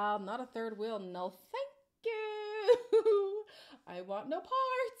 Child, not a third wheel. No, thank you. I want no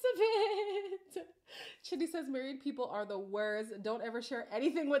parts of it. Chitty says married people are the worst. Don't ever share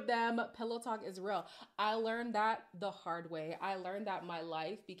anything with them. Pillow talk is real. I learned that the hard way. I learned that my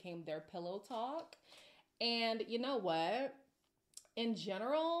life became their pillow talk. And you know what? In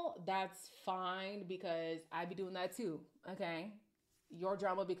general, that's fine, because I be doing that too, okay? Your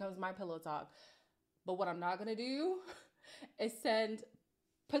drama becomes my pillow talk. But what I'm not gonna do is send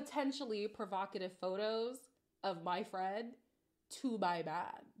potentially provocative photos of my friend to my man.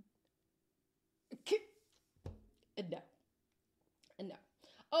 No.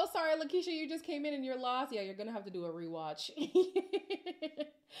 Oh, sorry, Lakeisha, you just came in and you're lost. Yeah, you're gonna have to do a rewatch.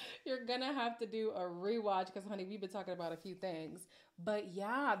 You're gonna have to do a rewatch, because, honey, we've been talking about a few things. But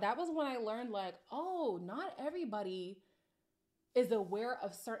yeah, that was when I learned, like, oh, not everybody is aware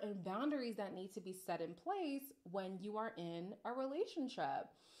of certain boundaries that need to be set in place when you are in a relationship.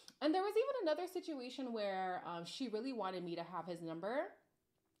 And there was even another situation where she really wanted me to have his number.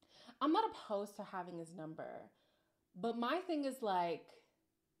 I'm not opposed to having his number, but my thing is, like,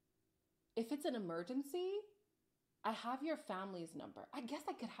 if it's an emergency, I have your family's number. I guess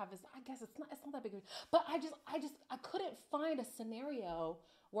I could have his, I guess it's not that big of a, but I couldn't find a scenario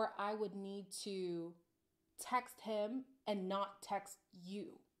where I would need to text him and not text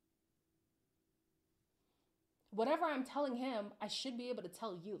you. Whatever I'm telling him, I should be able to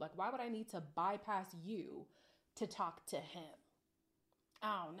tell you. Like, why would I need to bypass you to talk to him?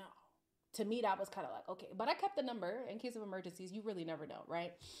 I don't know. To me, that was kind of like, okay. But I kept the number in case of emergencies. You really never know,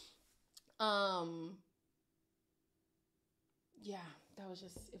 right? Yeah, that was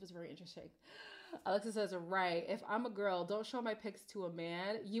just, it was very interesting. Alexa says, right, if I'm a girl, don't show my pics to a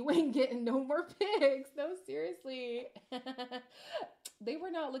man. You ain't getting no more pics. No, seriously. They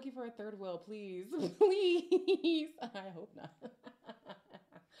were not looking for a third wheel, please. Please. I hope not.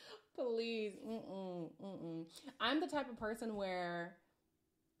 Please. I'm the type of person where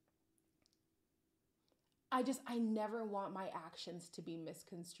I never want my actions to be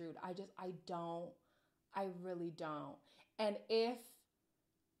misconstrued. I really don't. And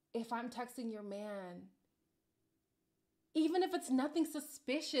if I'm texting your man, even if it's nothing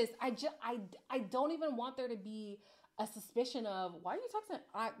suspicious, I don't even want there to be a suspicion of, why are you texting?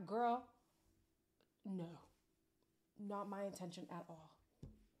 Girl, no, not my intention at all.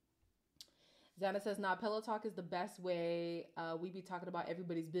 Zana says, nah, pillow talk is the best way. We be talking about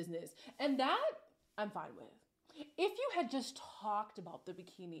everybody's business. And that I'm fine with. If you had just talked about the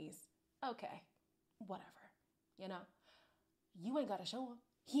bikinis, okay, whatever, you know, you ain't got to show him.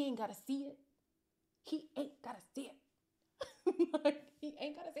 He ain't got to see it. He ain't got to see it. He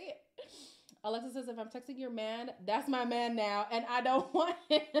ain't got to see it. Alexa says, if I'm texting your man, that's my man now, and I don't want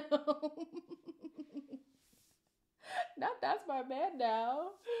him. Not that's my man now.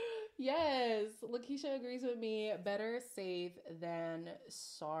 Yes. Lakeisha agrees with me. Better safe than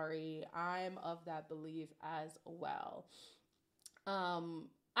sorry. I'm of that belief as well.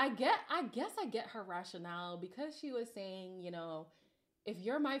 I guess I get her rationale because she was saying, you know, if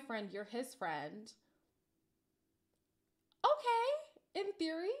you're my friend, you're his friend. Okay, in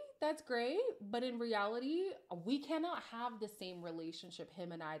theory, that's great. But in reality, we cannot have the same relationship,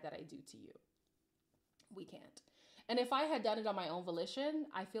 him and I, that I do to you. We can't. And if I had done it on my own volition,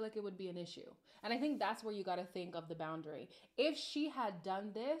 I feel like it would be an issue. And I think that's where you got to think of the boundary. If she had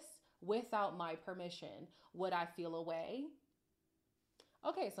done this without my permission, would I feel away?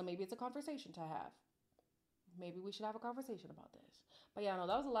 Okay, so maybe it's a conversation to have. Maybe we should have a conversation about this. But yeah, no,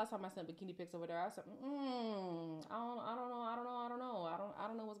 that was the last time I sent bikini pics over there. I said, I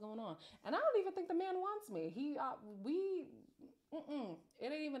don't know what's going on. And I don't even think the man wants me.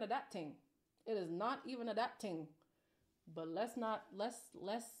 It ain't even adapting. It is not even adapting. But let's not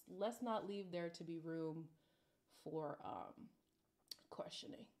leave there to be room for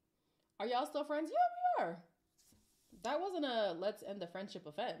questioning. Are y'all still friends? Yeah, we are. That wasn't a let's end the friendship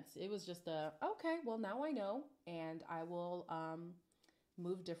offense. It was just a, okay, well, now I know, and I will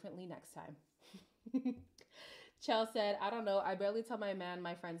move differently next time. Chell said, I don't know. I barely tell my man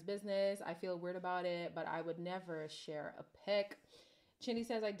my friend's business. I feel weird about it, but I would never share a pic. Chinny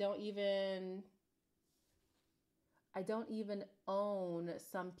says, I don't even own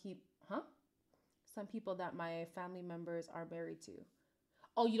some people that my family members are married to.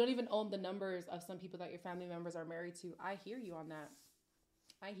 Oh, you don't even own the numbers of some people that your family members are married to. I hear you on that.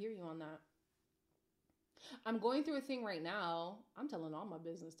 I'm going through a thing right now. I'm telling all my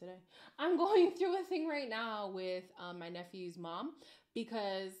business today. I'm going through a thing right now with my nephew's mom,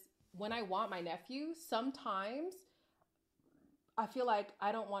 because when I want my nephew, sometimes I feel like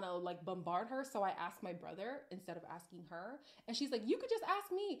I don't want to like bombard her. So I ask my brother instead of asking her. And she's like, you could just ask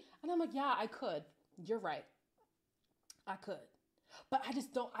me. And I'm like, yeah, I could. You're right. I could. But I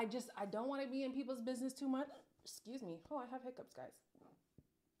don't want to be in people's business too much. Excuse me. Oh, I have hiccups, guys.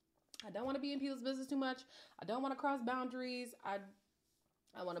 I don't want to be in people's business too much. I don't want to cross boundaries. I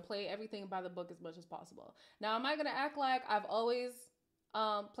want to play everything by the book as much as possible. Now, am I going to act like I've always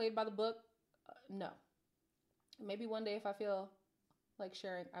played by the book? No. Maybe one day if I feel like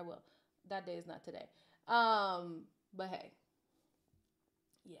sharing, I will. That day is not today. But hey.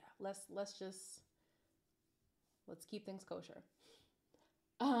 Yeah, let's keep things kosher.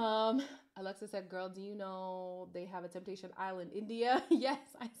 Alexa said, girl, do you know they have a Temptation Island, India? Yes,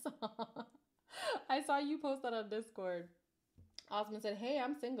 I saw you post that on Discord. Osman said, hey,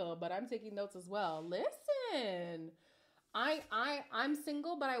 I'm single, but I'm taking notes as well. Listen, I'm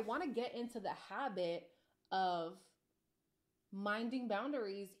single, but I want to get into the habit of minding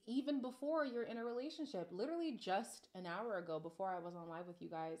boundaries even before you're in a relationship. Literally just an hour ago, before I was on live with you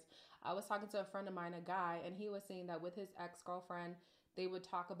guys, I was talking to a friend of mine, a guy, and he was saying that with his ex-girlfriend, they would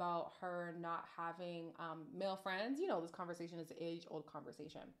talk about her not having male friends. You know, this conversation is an age-old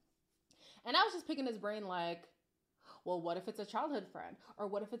conversation. And I was just picking his brain like, well, what if it's a childhood friend? Or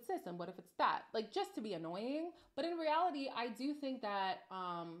what if it's this? And what if it's that? Like, just to be annoying. But in reality, I do think that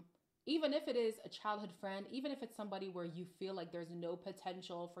even if it is a childhood friend, even if it's somebody where you feel like there's no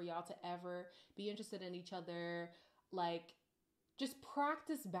potential for y'all to ever be interested in each other, like, just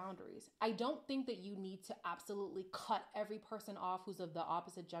practice boundaries. I don't think that you need to absolutely cut every person off who's of the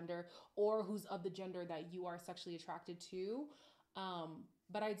opposite gender or who's of the gender that you are sexually attracted to.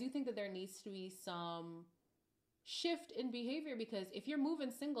 But I do think that there needs to be some shift in behavior, because if you're moving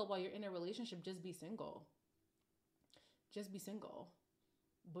single while you're in a relationship, just be single. Just be single.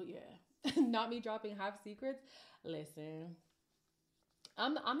 But yeah, not me dropping half secrets. Listen,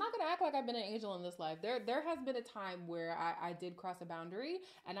 I'm not gonna act like I've been an angel in this life. There has been a time where I did cross a boundary,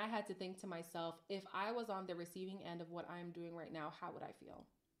 and I had to think to myself, if I was on the receiving end of what I'm doing right now, how would I feel?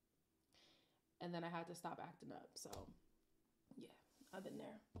 And then I had to stop acting up. So yeah, I've been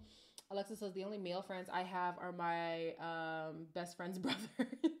there. Alexa says, the only male friends I have are my best friend's brothers.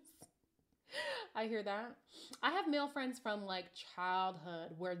 I hear that. I have male friends from like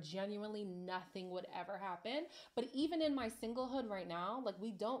childhood where genuinely nothing would ever happen. But even in my singlehood right now, like,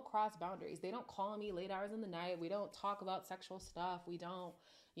 we don't cross boundaries. They don't call me late hours in the night. We don't talk about sexual stuff. We don't,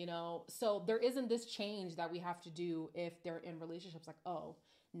 you know, so there isn't this change that we have to do if they're in relationships. Like, oh,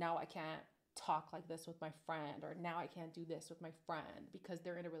 now I can't talk like this with my friend, or now I can't do this with my friend because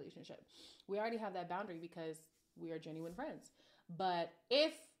they're in a relationship. We already have that boundary because we are genuine friends. But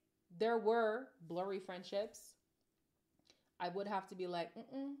if there were blurry friendships, I would have to be like,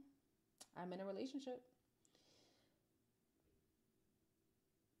 I'm in a relationship.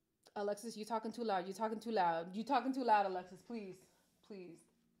 Alexis, you talking too loud. You talking too loud. You talking too loud, Alexis. Please, please.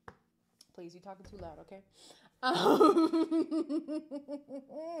 Please, you talking too loud, okay? Um,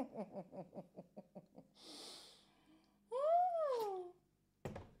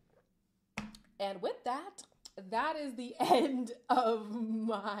 and with that, that is the end of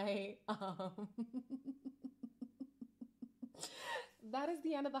my that is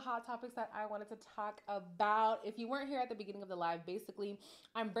the end of the hot topics that I wanted to talk about. If you weren't here at the beginning of the live, basically,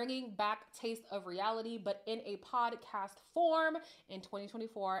 I'm bringing back Taste of Reality, but in a podcast form in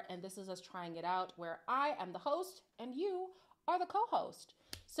 2024. And this is us trying it out where I am the host and you are the co-host.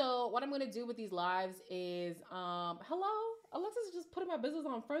 So what I'm going to do with these lives is, hello, Alexa's just putting my business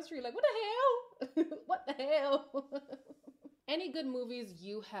on Front Street. Like, what the hell? What the hell? Any good movies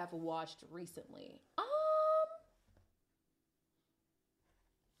you have watched recently?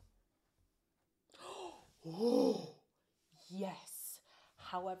 Oh, yes.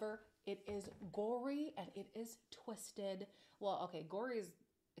 However, it is gory and it is twisted. Well, okay, gory is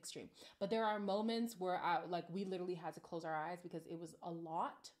extreme, but there are moments where we literally had to close our eyes because it was a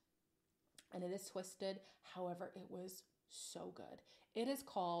lot and it is twisted. However, it was so good. It is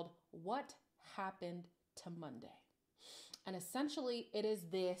called What Happened to Monday. And essentially it is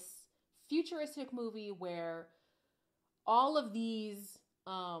this futuristic movie where all of these,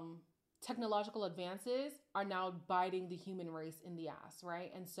 technological advances are now biting the human race in the ass,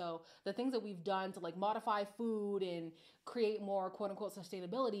 right? And so the things that we've done to like modify food and create more quote unquote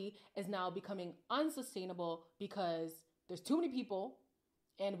sustainability is now becoming unsustainable because there's too many people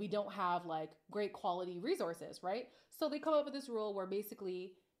and we don't have like great quality resources, right? So they come up with this rule where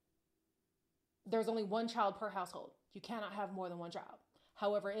basically there's only one child per household. You cannot have more than one child.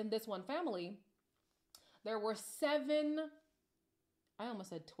 However, in this one family, there were 7, I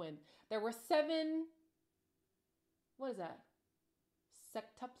almost said twin. There were 7, what is that?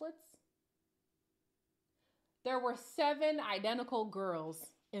 Septuplets? There were 7 identical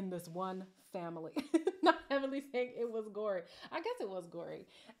girls in this one family. Not heavily saying it was gory. I guess it was gory.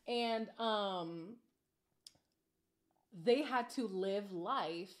 And they had to live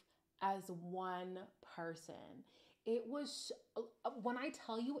life as one person. It was, when I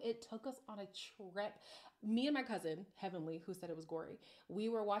tell you, it took us on a trip. Me and my cousin, Heavenly, who said it was gory, we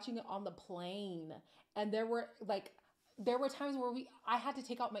were watching it on the plane. And there were times where I had to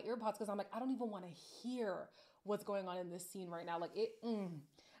take out my earpods because I'm like, I don't even want to hear what's going on in this scene right now. Like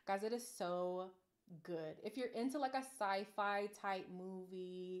guys, it is so good. If you're into like a sci-fi type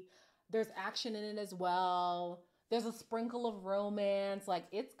movie, there's action in it as well. There's a sprinkle of romance. Like,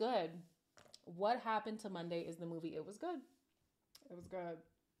 it's good. What Happened to Monday is the movie. It was good. It was good.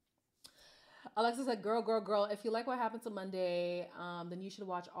 Alexa said, girl, if you like What Happened to Monday, then you should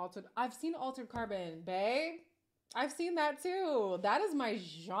watch Altered. I've seen Altered Carbon, babe. I've seen that too. That is my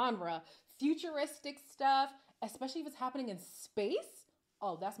genre. Futuristic stuff, especially if it's happening in space.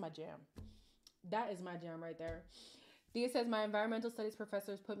 Oh, that's my jam. That is my jam right there. Thea says, my environmental studies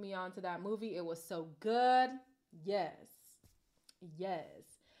professors put me on to that movie. It was so good. Yes.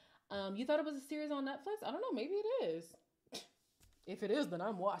 You thought it was a series on Netflix? I don't know. Maybe it is. If it is, then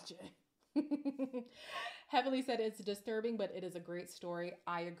I'm watching. Heavenly said it's disturbing, but it is a great story.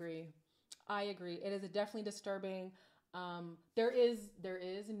 I agree. It is definitely disturbing. There is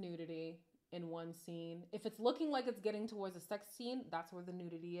nudity in one scene. If it's looking like it's getting towards a sex scene, that's where the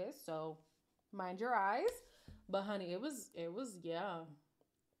nudity is. So mind your eyes. But honey, it was yeah.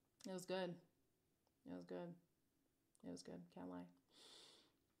 It was good. Can't lie.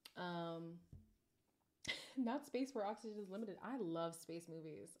 Not space where oxygen is limited. I love space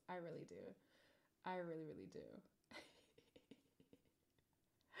movies. I really do. I really do.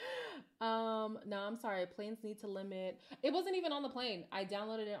 No, I'm sorry. Planes need to limit. It wasn't even on the plane. I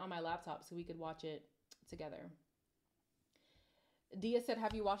downloaded it on my laptop so we could watch it together. Dia said,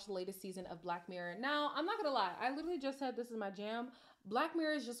 have you watched the latest season of Black Mirror? Now, I'm not gonna lie. I literally just said this is my jam. Black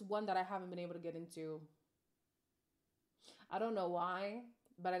Mirror is just one that I haven't been able to get into. I don't know why,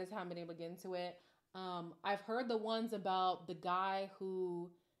 but I just haven't been able to get into it. I've heard the ones about the guy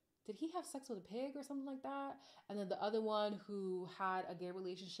who, did he have sex with a pig or something like that? And then the other one who had a gay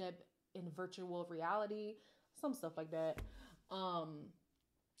relationship in virtual reality, some stuff like that.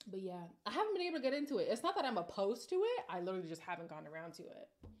 But yeah, I haven't been able to get into it. It's not that I'm opposed to it. I literally just haven't gone around to it.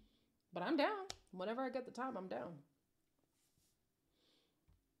 But I'm down. Whenever I get the time, I'm down.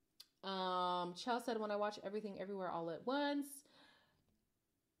 Chell said, when I watch Everything Everywhere All at Once,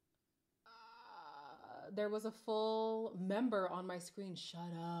 there was a full member on my screen. Shut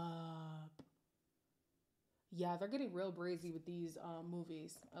up. Yeah, they're getting real brazy with these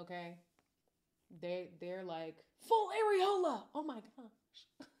watch okay? They're like, full areola! Oh my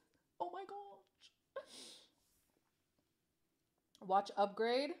gosh. Oh my gosh. Watch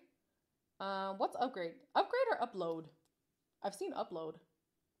Upgrade. What's upgrade? Upgrade or upload? I've seen upload,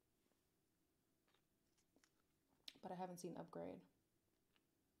 but I haven't seen upgrade.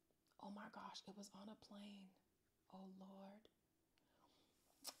 Oh my gosh, it was on a plane. Oh Lord.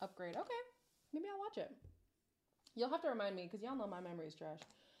 Upgrade. Okay, maybe I'll watch it. You'll have to remind me because y'all know my memory is trash.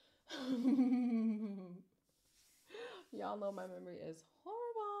 Y'all know my memory is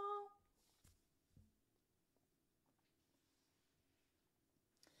horrible.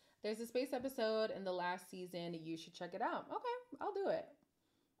 There's a space episode in the last season. You should check it out. Okay, I'll do it.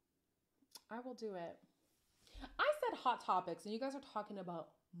 I will do it. I said hot topics and you guys are talking about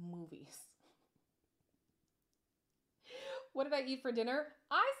movies. What did I eat for dinner?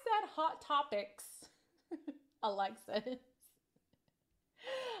 I said hot topics. Alexis.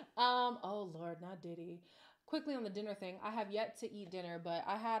 Oh Lord, not Diddy. Quickly on the dinner thing, I have yet to eat dinner, but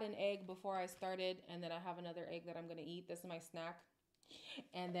I had an egg before I started, and then I have another egg that I'm going to eat. This is my snack.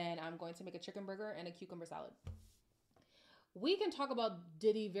 And then I'm going to make a chicken burger and a cucumber salad. We can talk about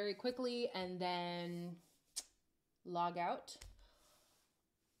Diddy very quickly and then log out.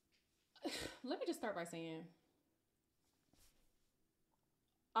 Let me just start by saying,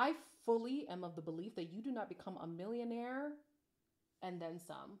 I fully am of the belief that you do not become a millionaire and then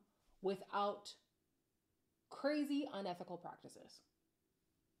some without crazy unethical practices.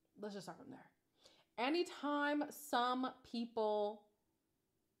 Let's just start from there. Anytime some people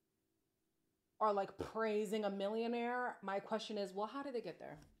are like praising a millionaire, my question is, well, how did they get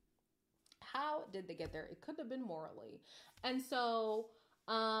there? How did they get there? It could have been morally. And so,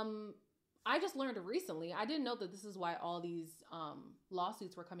 I just learned recently, I didn't know that this is why all these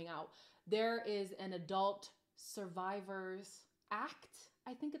lawsuits were coming out. There is an Adult Survivors Act,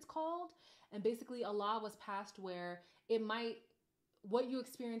 I think it's called. And basically a law was passed where what you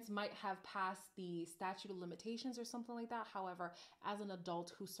experience might have passed the statute of limitations or something like that. However, as an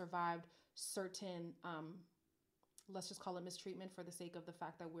adult who survived certain, let's just call it mistreatment for the sake of the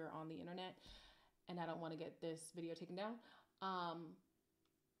fact that we're on the internet, and I don't want to get this video taken down,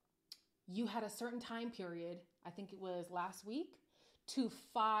 you had a certain time period, I think it was last week, to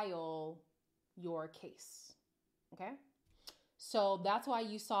file your case. Okay? So that's why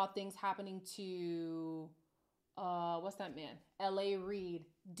you saw things happening to, what's that man? L.A. Reid,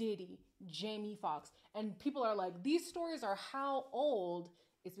 Diddy, Jamie Foxx. And people are like, these stories are how old?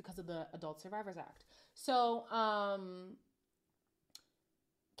 It's because of the Adult Survivors Act. So,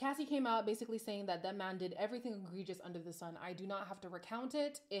 Cassie came out basically saying that that man did everything egregious under the sun. I do not have to recount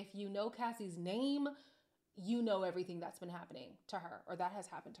it. If you know Cassie's name, you know everything that's been happening to her, or that has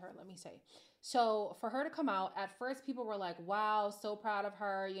happened to her, let me say. So for her to come out, at first people were like, wow, so proud of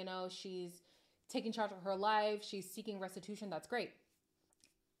her. You know, she's taking charge of her life. She's seeking restitution. That's great.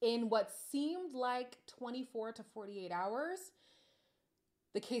 In what seemed like 24 to 48 hours,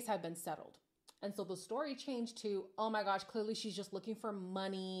 the case had been settled. And so the story changed to, oh my gosh, clearly she's just looking for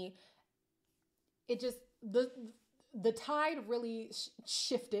money. It just, the tide really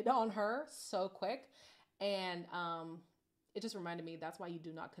shifted on her so quick. And it just reminded me, that's why you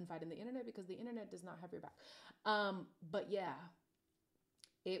do not confide in the internet, because the internet does not have your back. But yeah,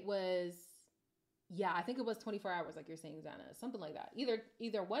 it was, I think it was 24 hours, like you're saying, Zana, something like that.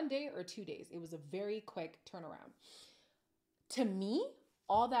 Either 1 day or 2 days. It was a very quick turnaround. To me,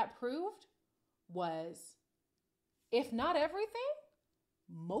 all that proved was, if not everything,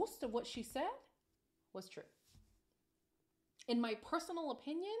 most of what she said was true. In my personal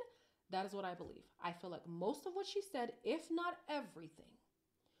opinion, that is what I believe. I feel like most of what she said, if not everything,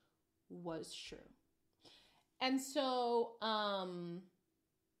 was true. And so,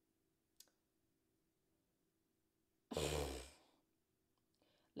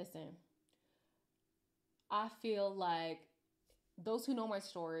 listen, I feel like those who know my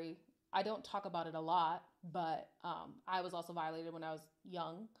story, I don't talk about it a lot, but I was also violated when I was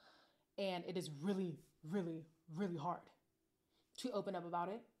young, and it is really, really, really hard to open up about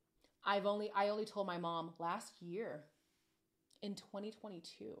it. I only told my mom last year in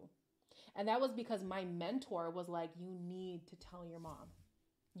 2022. And that was because my mentor was like, you need to tell your mom.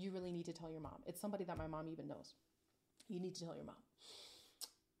 You really need to tell your mom. It's somebody that my mom even knows. You need to tell your mom.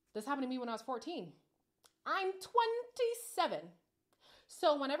 This happened to me when I was 14. I'm 27.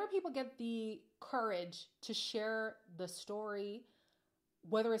 So whenever people get the courage to share the story,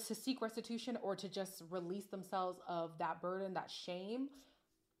 whether it's to seek restitution or to just release themselves of that burden, that shame,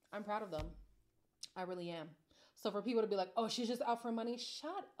 I'm proud of them. I really am. So for people to be like, oh, she's just out for money.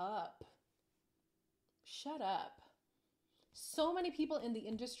 Shut up. Shut up. So many people in the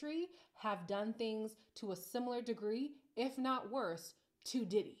industry have done things to a similar degree, if not worse, to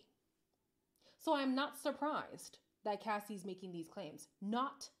Diddy. So I'm not surprised that Cassie's making these claims.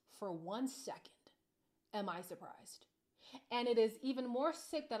 Not for 1 second am I surprised. And it is even more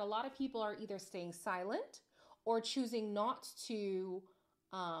sick that a lot of people are either staying silent or choosing not to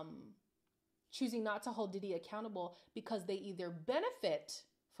hold Diddy accountable because they either benefit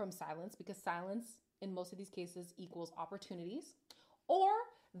from silence, because silence in most of these cases equals opportunities, or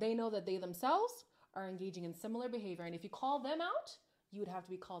they know that they themselves are engaging in similar behavior. And if you call them out, you would have to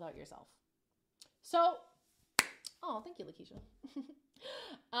be called out yourself. So, oh, thank you, Lakeisha.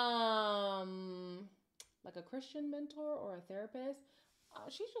 Like a Christian mentor or a therapist.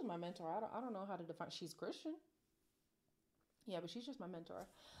 She's just my mentor. I don't know how to define. She's Christian. Yeah, but she's just my mentor.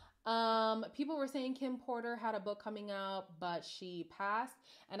 People were saying Kim Porter had a book coming out, but she passed.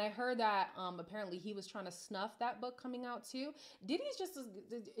 And I heard that apparently he was trying to snuff that book coming out too. Diddy's just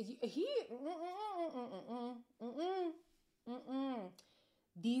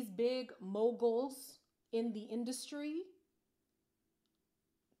these big moguls in the industry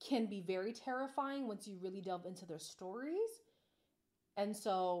can be very terrifying once you really delve into their stories. And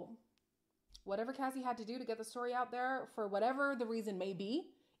so whatever Cassie had to do to get the story out there, for whatever the reason may be,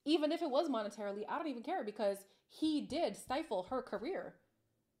 even if it was monetarily, I don't even care, because he did stifle her career.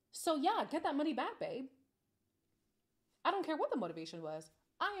 So yeah, get that money back, babe. I don't care what the motivation was.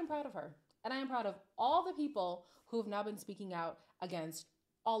 I am proud of her. And I am proud of all the people who have now been speaking out against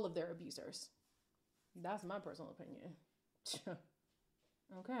all of their abusers. That's my personal opinion.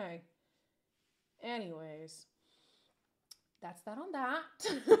 Okay. Anyways, that's that on that.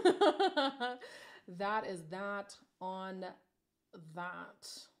 That is that on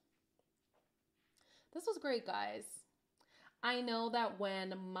that. This was great, guys. I know that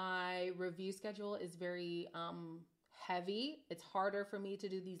when my review schedule is very heavy, it's harder for me to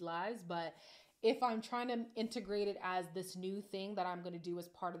do these lives, but if I'm trying to integrate it as this new thing that I'm going to do as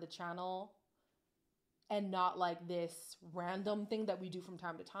part of the channel and not like this random thing that we do from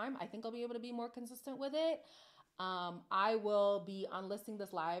time to time, I think I'll be able to be more consistent with it. I will be unlisting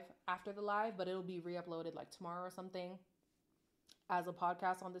this live after the live, but it'll be re-uploaded like tomorrow or something as a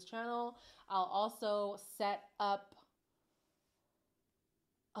podcast on this channel. I'll also set up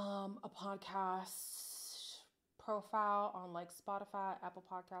a podcast profile on like Spotify, Apple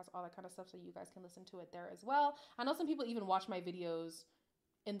Podcasts, all that kind of stuff, so you guys can listen to it there as well. I know some people even watch my videos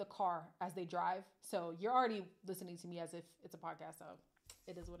in the car as they drive, so you're already listening to me as if it's a podcast, so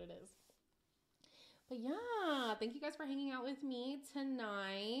it is what it is. But yeah, thank you guys for hanging out with me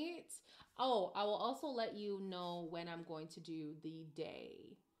tonight. Oh, I will also let you know when I'm going to do the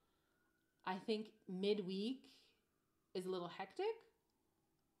day. I think midweek is a little hectic,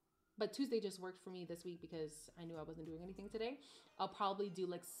 but Tuesday just worked for me this week because I knew I wasn't doing anything today. I'll probably do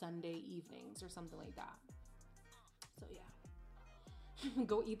like Sunday evenings or something like that. So yeah.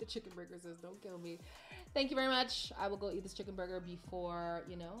 Go eat the chicken burgers, don't kill me. Thank you very much. I will go eat this chicken burger before,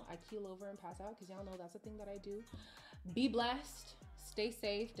 I keel over and pass out, because y'all know that's a thing that I do. Be blessed. Stay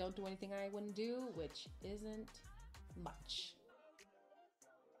safe. Don't do anything I wouldn't do, which isn't much.